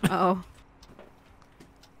back out. Uh-oh.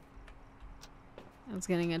 I was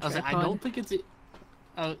getting a I was like, tripod. I don't think it's. Did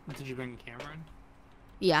you bring a camera in?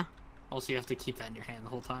 Yeah. Also, you have to keep that in your hand the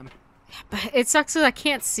whole time. But it sucks that I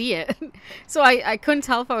can't see it. So I couldn't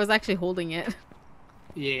tell if I was actually holding it.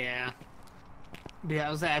 Yeah.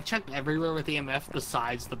 Yeah, I've checked everywhere with EMF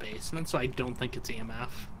besides the basement, so I don't think it's EMF.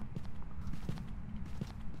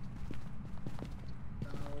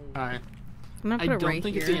 Alright. I'm gonna I put it don't right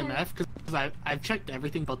think here. it's EMF, because I've checked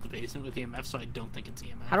everything but the basement with EMF, so I don't think it's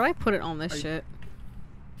EMF. How do I put it on this shit?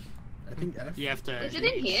 I think F. You have to... Is it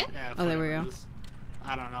in here? Yeah, Oh, there we whatever go. it is.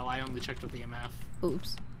 I don't know, I only checked with EMF.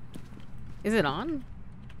 Oops. Is it on?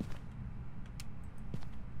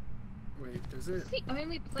 Wait, does it? It's the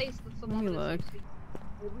only place that Let someone me look.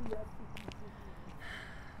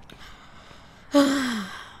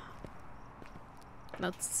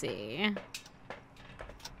 Let's see.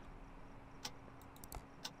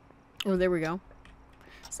 Oh, there we go.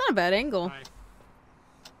 It's not a bad angle. Hi.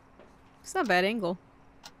 It's not a bad angle.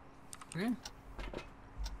 Yeah.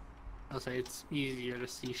 I'll say it's easier to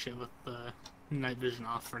see shit with the night vision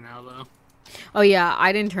off for now, though. Oh yeah,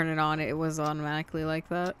 I didn't turn it on. It was automatically like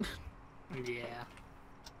that. Yeah.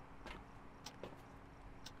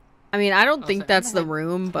 I mean, I don't I'll think say, that's I'm the ahead.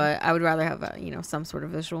 room, but I would rather have a, some sort of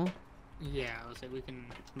visual. Yeah, I would say we can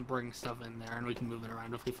bring stuff in there and we can move it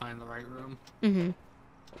around if we find the right room. Mm-hmm.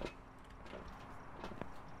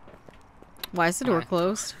 Why is the door Why?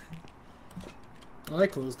 closed? I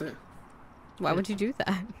closed it. Why would you do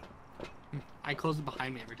that? I close it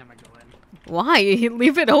behind me every time I go in. Why? You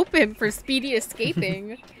leave it open for speedy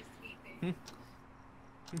escaping.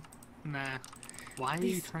 Nah. Why are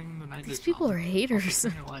you turning the night These vision people off? are haters. Also,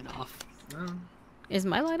 turn your light off. No. Is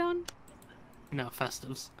my light on? No,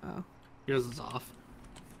 Festives. Oh. Yours is off.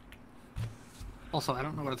 Also, I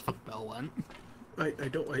don't know where the fuck Belle went. I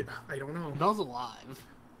don't know. Belle's alive.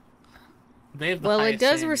 They have the Well, it highest does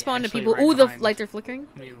sanity, respond to actually, people. right Ooh, the behind lights are flickering.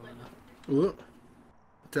 me and Luna. Ooh.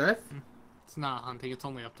 Death? It's not hunting, it's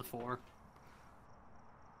only up to 4.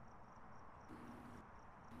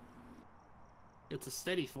 It's a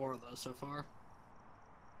steady 4 though so far.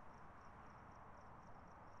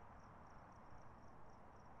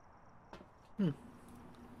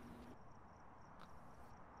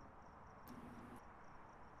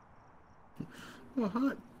 Oh,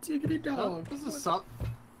 hot diggity dog.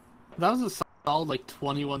 That was a solid like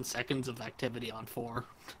 21 seconds of activity on 4.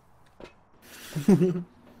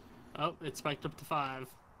 Oh, it spiked up to 5.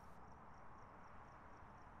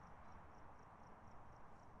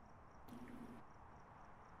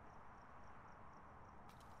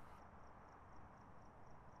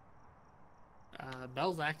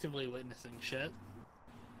 Belle's actively witnessing shit.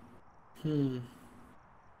 I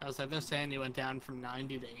was like, they're saying he went down from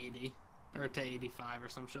 90 to 80. Or to 85 or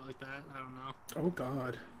some shit like that. I don't know. Oh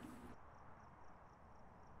god.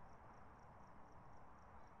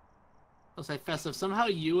 I was like, Festive, somehow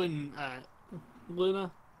you and Luna,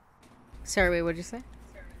 Sorry, wait, what'd you say?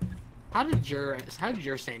 how did your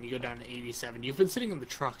sanity go down to 87? You've been sitting in the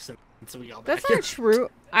truck since we got back That's here. not true.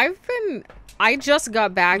 I just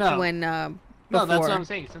got back No. when, No, before. that's what I'm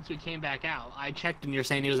saying. Since we came back out, I checked and you're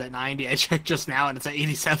saying it was at 90. I checked just now and it's at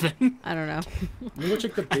 87. I don't know. Let me go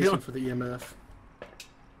check the basement for the EMF.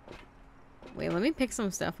 Wait, let me pick some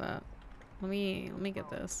stuff up. Let me get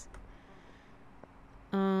this.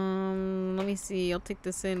 Let me see. I'll take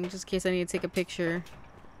this in just in case I need to take a picture.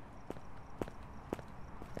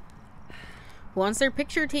 Who wants their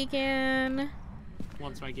picture taken?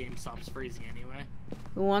 Once my game stops freezing anyway.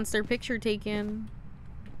 Who wants their picture taken?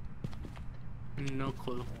 No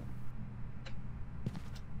clue.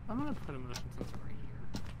 I'm gonna put a motion sensor right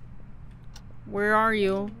here. Where are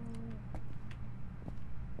you?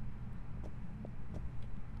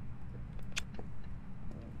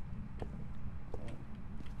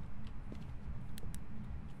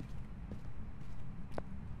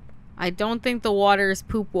 I don't think the water is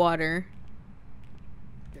poop water.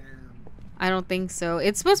 Damn. I don't think so.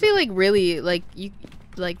 It's supposed to be like really,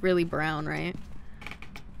 really brown, right?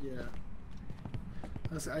 Yeah.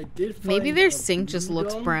 I did find Maybe their a sink just blue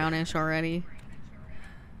looks dog. brownish already.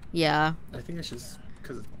 Yeah, I think it's just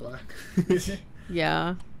because it's black.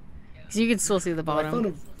 yeah. So you can still see the I found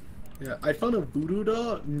bottom. I found a voodoo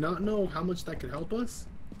doll. Not know how much that could help us,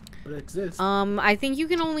 but it exists. I think you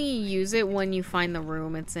can only use it when you find the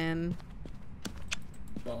room it's in.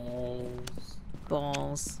 Balls.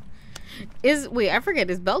 Balls. Wait, I forget,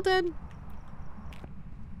 is Belle dead?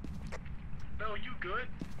 Belle, you good?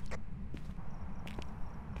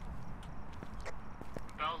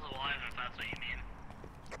 Belle's alive if that's what you mean.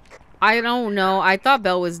 I don't know. I thought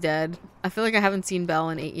Belle was dead. I feel like I haven't seen Belle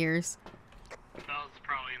in 8 years. Belle's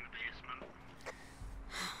probably in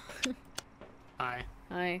the basement. Hi.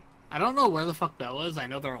 Hi. I don't know where the fuck Belle is. I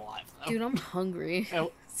know they're alive though. Dude, I'm hungry.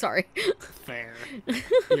 Oh. Sorry. Fair.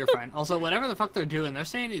 You're fine. Also, whatever the fuck they're doing, they're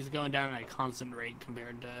saying he's going down at a constant rate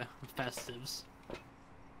compared to Festives.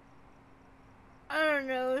 I don't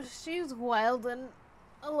know. She's wildin'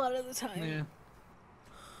 a lot of the time. Yeah.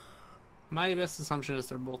 My best assumption is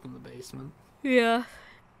they're both in the basement. Yeah.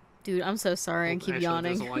 Dude, I'm so sorry. I keep Actually,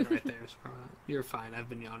 yawning. There's a light right there. So you're fine. I've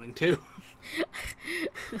been yawning too.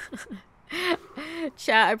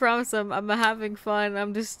 Chat, I promise I'm having fun.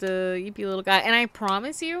 I'm just a yippy little guy. And I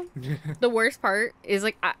promise you, the worst part is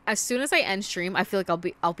like as soon as I end stream, I feel like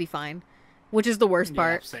I'll be fine. Which is the worst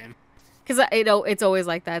part. Yeah, same. Because it's always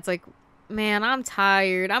like that. It's like, man, I'm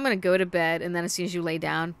tired. I'm going to go to bed. And then as soon as you lay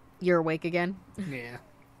down, you're awake again. Yeah.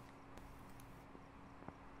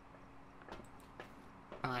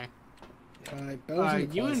 Hi. Belle's in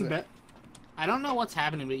the You and closet. I don't know what's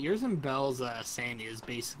happening, but yours and Belle's sanity is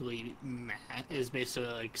basically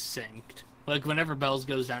like synced. Like whenever Belle's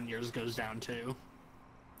goes down, yours goes down too.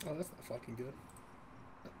 Oh, that's not fucking good.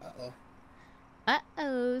 Uh-oh.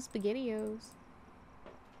 Uh-oh, SpaghettiOs.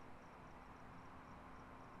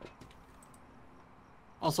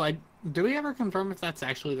 Also, do we ever confirm if that's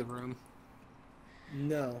actually the room?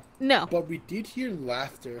 No. No. But we did hear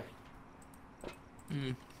laughter.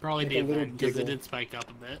 Probably Like a did little then, because it giggle. did spike up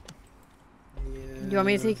a bit. Yeah. You want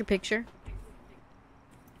me to take your picture?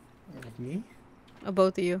 Of me? Of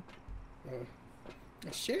both of you.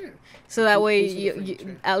 Sure. So that way, Close to the you,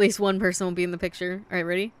 furniture. at least one person will be in the picture. Alright,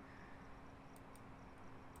 ready?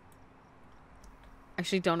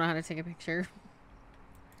 Actually, don't know how to take a picture.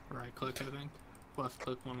 Right click, I think. Left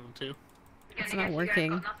click, one of the two. It's not working.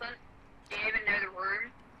 Do you even know the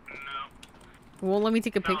room? No. Won't let me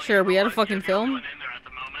take a picture. We had a fucking film. In there at the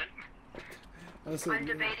moment. Honestly, I'm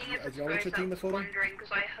debating if it's y'all want to ghosts. taking the I'm photo? wondering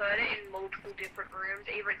because I heard it in multiple different rooms.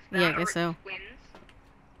 Either it's that Yeah, I or guess it's so. twins.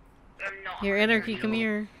 I'm not. Here, 100% Anarchy, come sure.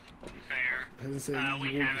 here. Fair. I was gonna say, We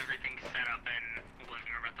you have will- everything set up in the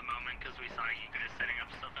living room at the moment because we saw you guys setting up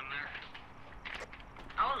stuff in there.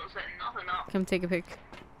 I wasn't setting nothing up. Come take a pic.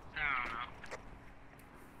 I don't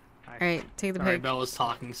know. Alright, take the Sorry, pic. Belle was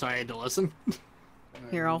talking, so I had to listen.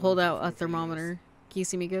 Here, I'll hold out a thermometer. Can you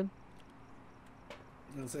see me good?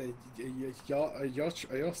 I was gonna say,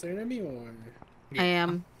 are y'all staring at me or? I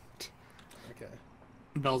am. Okay.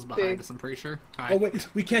 Belle's behind us, I'm pretty sure. Hi. Oh wait,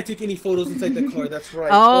 we can't take any photos inside the car. That's right.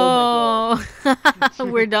 Oh Oh,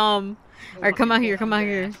 we're dumb. Alright, come out here, come out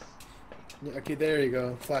here. my god. Yeah, okay, there you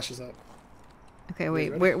go. Flashes up. Okay, You wait,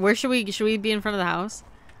 ready? where should we be in front of the house?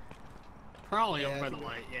 Probably Yeah, over I by the think-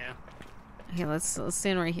 light, yeah. Okay, let's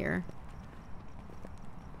stand right here.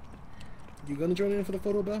 You gonna join in for the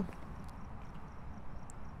photo, Belle?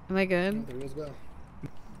 Am I Oh, good? there goes Belle.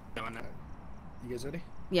 Doing it. You guys ready?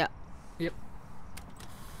 Yeah. Yep.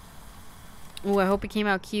 Oh, I hope it came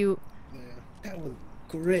out cute. Yeah. That was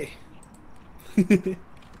great.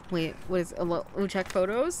 Wait, what is oh, check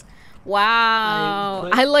photos? Wow.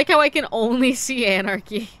 put- I like how I can only see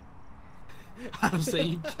Anarchy. I'm saying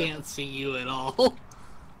you can't see you at all.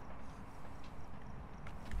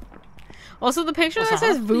 Also, the picture Also, that how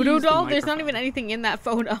says do you voodoo use the doll, there's not even microphone? anything in that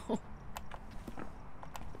photo.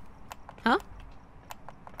 Huh?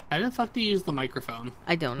 How the fuck do you use the microphone?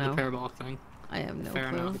 I don't The know. parabolic thing? I have no Fair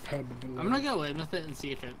clue. enough. Probably. I'm gonna go in with it and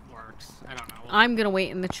see if it works. I don't know. I'm gonna wait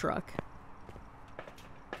in the truck.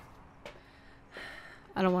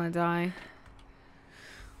 I don't want to die.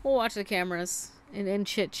 We'll watch the cameras and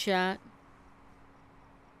chit chat.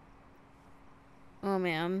 Oh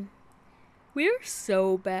man, we are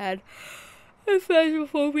so bad at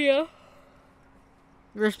Phasmophobia.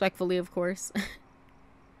 Respectfully, of course.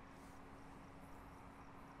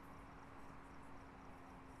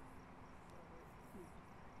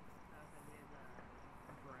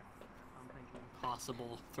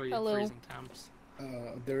 Possible three Hello. freezing temps.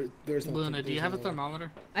 There's no. Luna, do you there's have a no-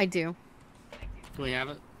 thermometer? I do. Do we have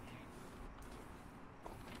it?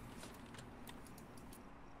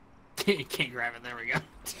 Can't grab it. There we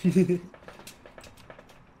go.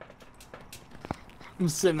 I'm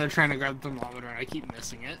sitting there trying to grab the thermometer and I keep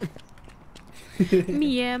missing it.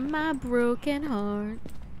 Me and my broken heart.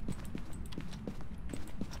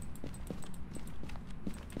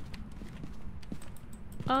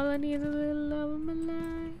 All I need is a little love in my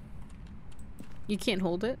life. You can't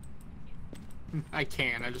hold it? I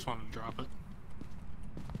can. I just want to drop it.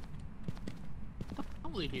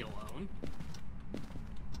 Don't leave me alone.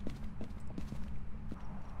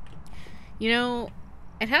 You know,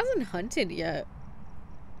 it hasn't hunted yet.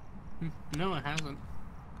 No, it hasn't.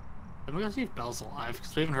 I'm gonna see if Belle's alive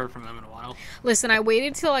because we haven't heard from them in a while. Listen, I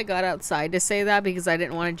waited till I got outside to say that because I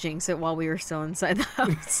didn't want to jinx it while we were still inside the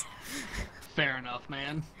house. Fair enough,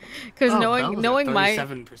 man. Because Belle's knowing at my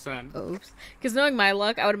 37%. oops, because knowing my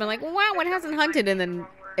luck, I would have been like, wow, it hasn't hunted, and then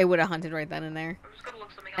it would have hunted right then and there, I'm just gonna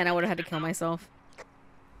look something and I up. would have had to kill myself.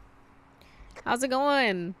 How's it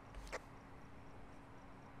going?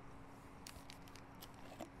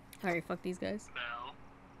 Alright, fuck these guys. Belle.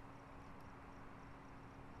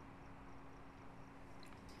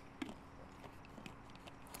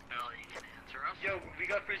 Belle, you can answer us. Yo, we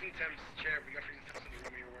got freezing temps. Chair, we got freezing temps in the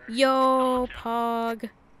room you were. Yo, Pog.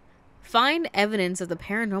 Find evidence of the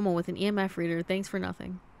paranormal with an EMF reader. Thanks for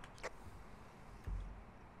nothing.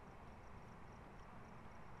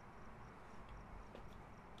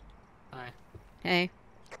 Hi. Hey.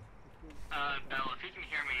 Belle, if you can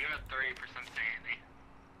hear me, you're at 30% sanity.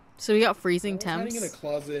 So we got freezing Belle's hiding in a temps.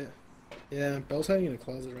 closet. Yeah, Belle's hiding in a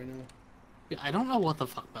closet right now. Yeah, I don't know what the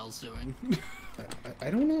fuck Belle's doing. I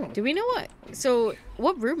don't know. Do we know what? So,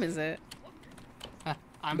 what room is it?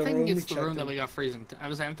 I'm The thinking room it's we the room checked that in. we got freezing.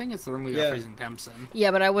 I'm thinking it's the room we got Yeah. freezing temps in.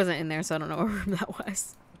 Yeah, but I wasn't in there, so I don't know what room that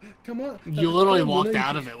was. Come on. You literally come on, walked Luna,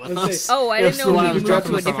 out you- of it with I was us. saying- Oh, I It's didn't the know one we I was moved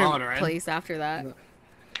dropping to a the different thermometer in. place after that. No.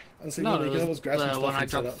 I was saying, No, Luna, it you was can almost grab some the stuff one I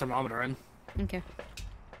and set dropped the up. thermometer in. Okay.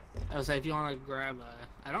 I was like, if you want to grab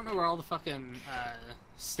I don't know where all the fucking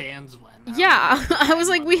stands went. I don't Yeah, know I was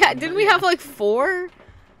like, didn't we have like 4?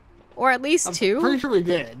 Or at least I'm 2? pretty sure we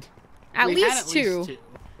did. At We least had 2.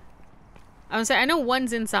 I was saying, I know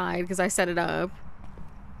one's inside because I set it up.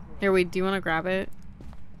 Here, wait, do you want to grab it?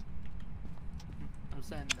 I'm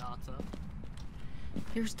setting dots up.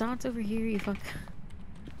 There's dots over here, you fuck.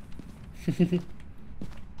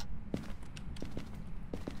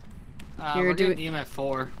 Here, We're do getting EMF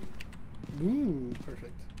 4. Ooh,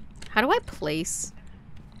 perfect. How do I place?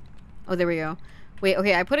 Oh, there we go. Wait,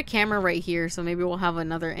 okay, I put a camera right here, so maybe we'll have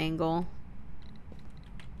another angle.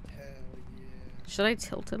 Hell yeah. Should I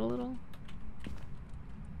tilt it a little?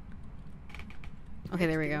 Okay,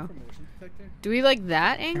 there we go. For motion detector? Do we like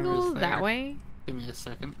that Camera's angle? That there. way? Give me a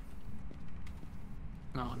second.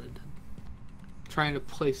 No, it didn't. Trying to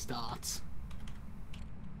place dots.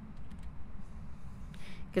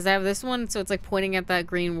 Because I have this one, so it's like pointing at that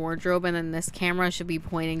green wardrobe, and then this camera should be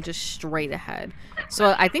pointing just straight ahead.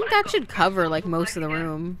 So I think that should cover like most of the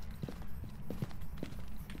room.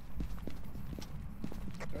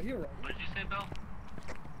 Oh, you're right. What did you say, Bill?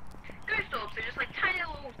 Ghost orbs are just like tiny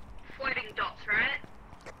little floating dots, right?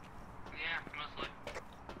 Yeah, mostly.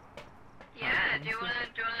 Yeah, do you wanna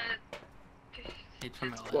Hey,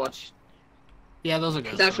 turn that light. watch? Yeah, those are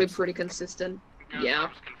good. It's actually pretty consistent. Ghost Yeah.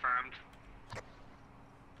 orbs confirmed.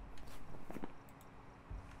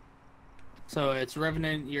 So it's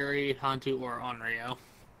Revenant, Yuri, Hantu, or Onryo.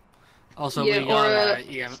 Also, Yeah, we got or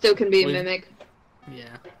EMF. still can be a we've- mimic.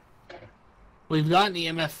 Yeah. We've got an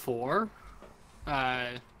EMF 4.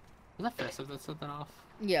 Was that Festive that set that off?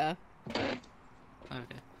 Yeah. Okay.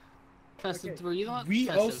 Festive, Okay, were you not We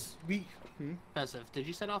Festive? also Festive, did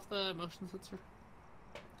you set off the motion sensor?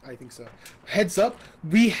 I think so. Heads up,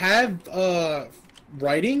 we have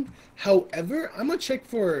writing. However, I'm gonna check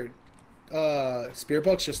for spirit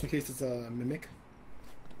box just in case it's a mimic.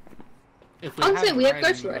 If I'll say have we have writing,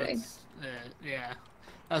 ghost writing. that's- yeah.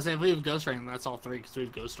 I was saying if we have ghost writing, that's all 3 because we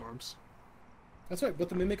have ghost orbs. That's right, but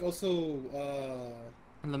the mimic also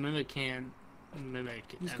And the mimic can mimic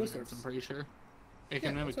Use ghost evidence, I'm orbs. pretty sure. It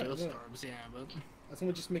can Yeah, mimic that's right, ghost yeah. orbs, yeah, but... I just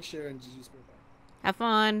want to just make sure and just use spirit box. Have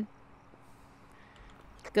fun.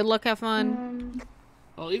 Good luck, have fun.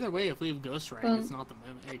 Well, either way, if we have ghost writing, it's not the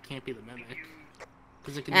mimic. It can't be the mimic.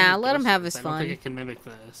 'Cause it can Ah, mimic let him ghost have orbs. his I don't think fun. it can mimic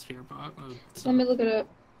the sphere box. Let me look it up.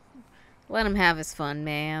 Let him have his fun,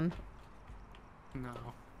 man.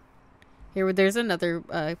 No. Here, there's another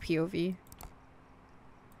POV.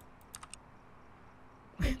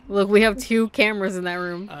 Look, we have 2 cameras in that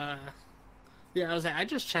room. Yeah, I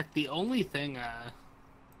just checked. The only thing, I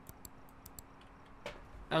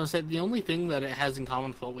would say the only thing that it has in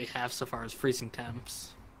common with what we have so far is freezing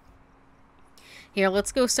temps. Here,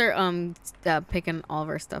 let's go start picking all of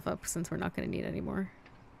our stuff up since we're not gonna need any more.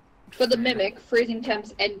 For the mimic, freezing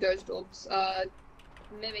temps and ghost orbs.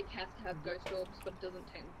 Mimic has to have ghost orbs, but doesn't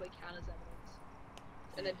technically count as evidence.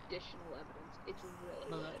 It's an additional evidence. It's really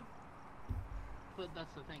But, weird. but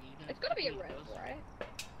that's the thing. Even It's if gotta be a we have red, ghost- right? Yeah,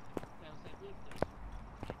 I would say if we have ghost-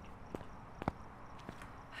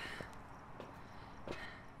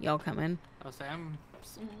 Y'all coming? I would say I'm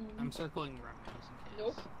circling revenues in case.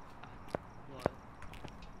 Nope. What?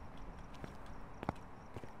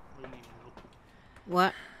 What do you mean, nope?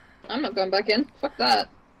 What? I'm not going back in. Fuck that.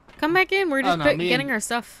 Come back in. We're just no, me getting and- our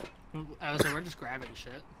stuff. I would say we're just grabbing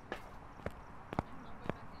shit.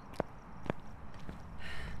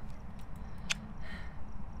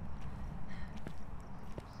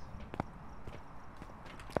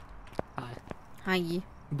 Hi. Hi.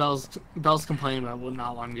 Bell's complaining about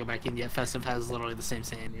not wanting to go back in yet. Festive has literally the same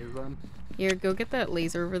sanity as them. Here, go get that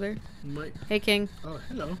laser over there. My, Hey, King. oh,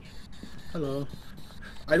 hello. Hello.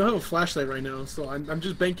 I don't have a flashlight right now, so I'm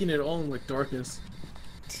just banking it all in like darkness.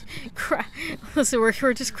 Listen,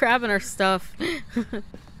 we're just grabbing our stuff. Okay.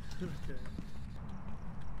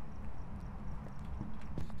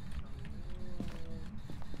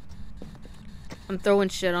 I'm throwing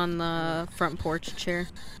shit on the front porch chair.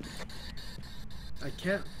 I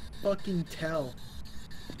can't fucking tell.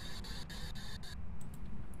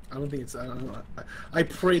 I don't think it's. I don't know. I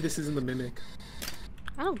pray this isn't the mimic.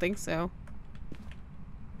 I don't think so.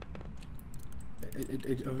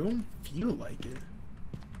 I don't feel like it.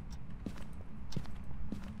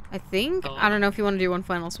 I think. I don't know if you want to do one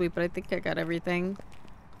final sweep, but I think I got everything.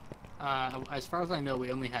 As far as I know,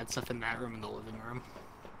 we only had stuff in that room and the living room.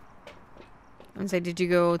 I'm saying, did you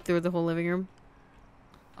go through the whole living room?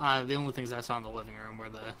 The only things I saw in the living room were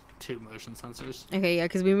the 2 motion sensors. Okay, yeah,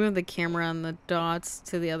 because we moved the camera and the dots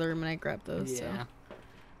to the other room and I grabbed those, so. Yeah.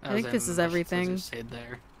 I think this is everything. Stayed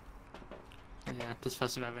there. Yeah, does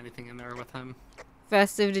Festive have anything in there with him?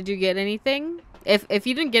 Festive, did you get anything? If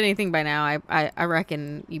you didn't get anything by now, I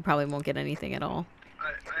reckon you probably won't get anything at all.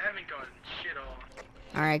 I haven't gotten shit all.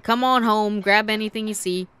 Alright, come on home. Grab anything you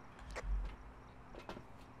see.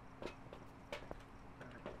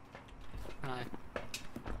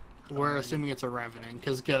 We're assuming it's a Revenant,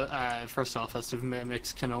 because first off, Festive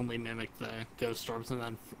Mimics can only mimic the ghost orbs, and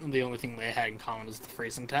then the only thing they had in common is the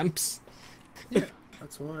freezing temps. Yeah,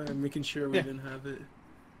 that's why I'm making sure we didn't have it.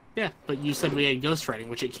 Yeah, but you said we had ghost writing,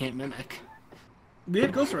 which it can't mimic. We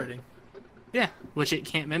had ghostwriting. Yeah, which it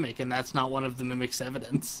can't mimic, and that's not one of the mimic's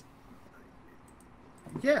evidence.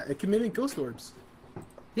 Yeah, it can mimic ghost orbs.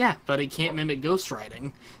 Yeah, but it can't mimic ghost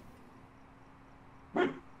writing.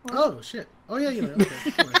 Oh, shit. Oh, yeah, you know.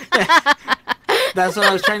 Okay. That's what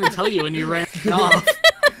I was trying to tell you when you ran off.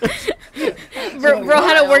 Bro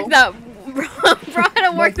had to work that. Bro had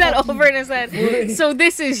to work that over in his head. So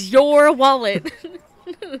this is your wallet.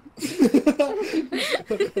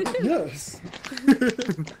 Yes.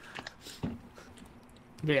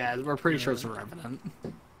 Yeah, we're pretty sure it's a Revenant.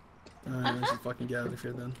 I should fucking get out of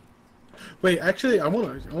here then. Wait, actually, I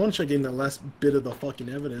wanna try getting that last bit of the fucking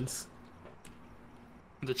evidence.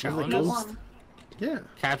 The Of challenge? ghost. Yeah.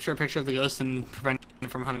 Capture a picture of the ghost and prevent him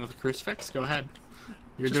from hunting with a crucifix? Go ahead.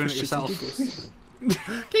 You're doing it yourself.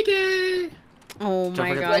 Kiki! Oh Don't my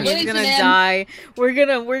forget god, to- he's gonna die. We're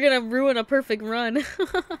gonna ruin a perfect run.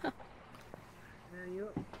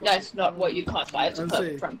 That's not what you classify as a I'd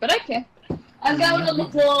perfect say- front, but okay. I'm going on the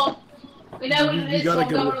floor. We know what it is, so I'm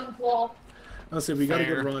going on the floor. I'll say we got a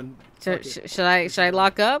Fair. good run. Should I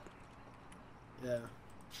lock up? Yeah.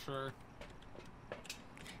 Sure.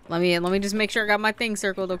 Let me just make sure I got my thing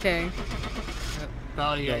circled. Okay.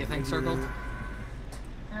 Bella, you got your thing circled?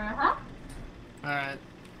 Uh-huh. Alright.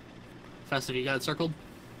 Festive, you got it circled?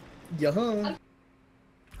 Yeah.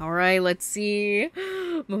 All right. Let's see.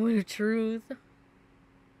 Moment of truth.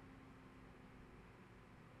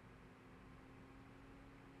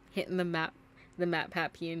 Hitting the map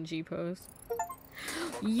pat PNG post.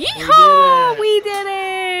 Yeehaw! We did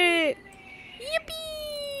it!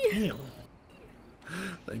 Yippee! Damn.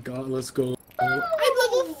 Thank God, let's go. I'm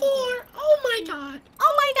level 4! Oh my god!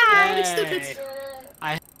 Oh my god! It's Hey. stupid.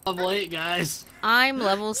 I have level 8, guys. I'm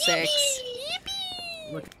level 6.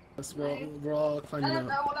 Look at us, we're all climbing I don't up.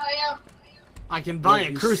 know what I am. I can buy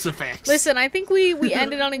a Nice. crucifix. Listen, I think we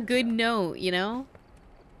ended on a good note, you know?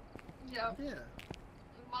 Yeah. Yeah.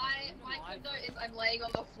 My good note is I'm laying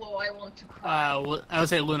on the floor. I want to cry. Well, I would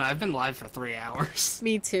say, Luna, I've been live for 3 hours.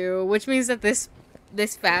 Me too. Which means that this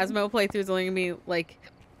Phasmo playthrough is only gonna be like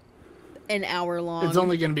an hour long. It's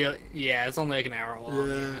only gonna be, it's only like an hour long.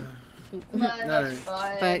 Yeah. No, that's Alright.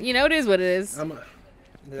 fine. But you know, it is what it is. I'm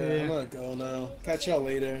gonna go now. Catch y'all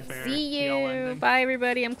later. Fair. See Y'all you. ending? Bye,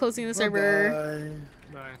 everybody. I'm closing the server.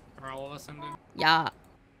 Bye. Bye. Are all of us ending? Yeah.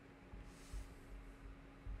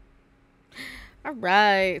 All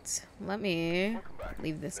right. Let me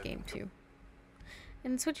leave this game too,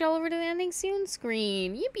 and switch y'all over to the ending soon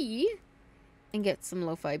screen. Yippee! And get some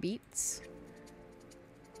lo-fi beats.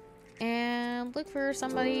 And look for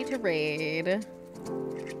somebody to raid.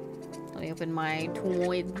 Let me open my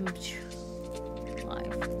Twitch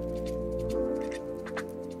live.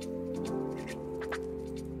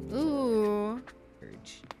 Ooh.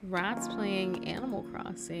 Rat's playing Animal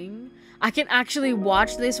Crossing. I can actually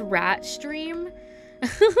watch this rat stream.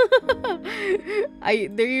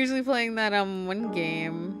 They're usually playing that one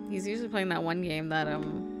game. He's usually playing that one game that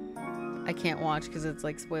I can't watch because it's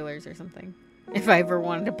like spoilers or something. If I ever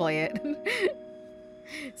wanted to play it.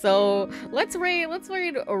 So let's raid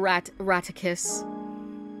Raticus.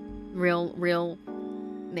 Real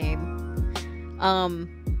name.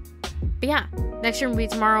 But yeah, next stream will be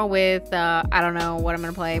tomorrow with I don't know what I'm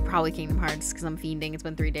gonna play. Probably Kingdom Hearts because I'm fiending. It's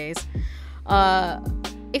been 3 days.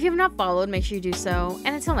 If you have not followed, make sure you do so.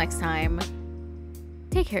 And until next time,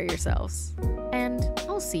 take care of yourselves. And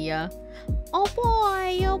I'll see ya. Oh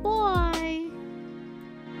boy, oh boy.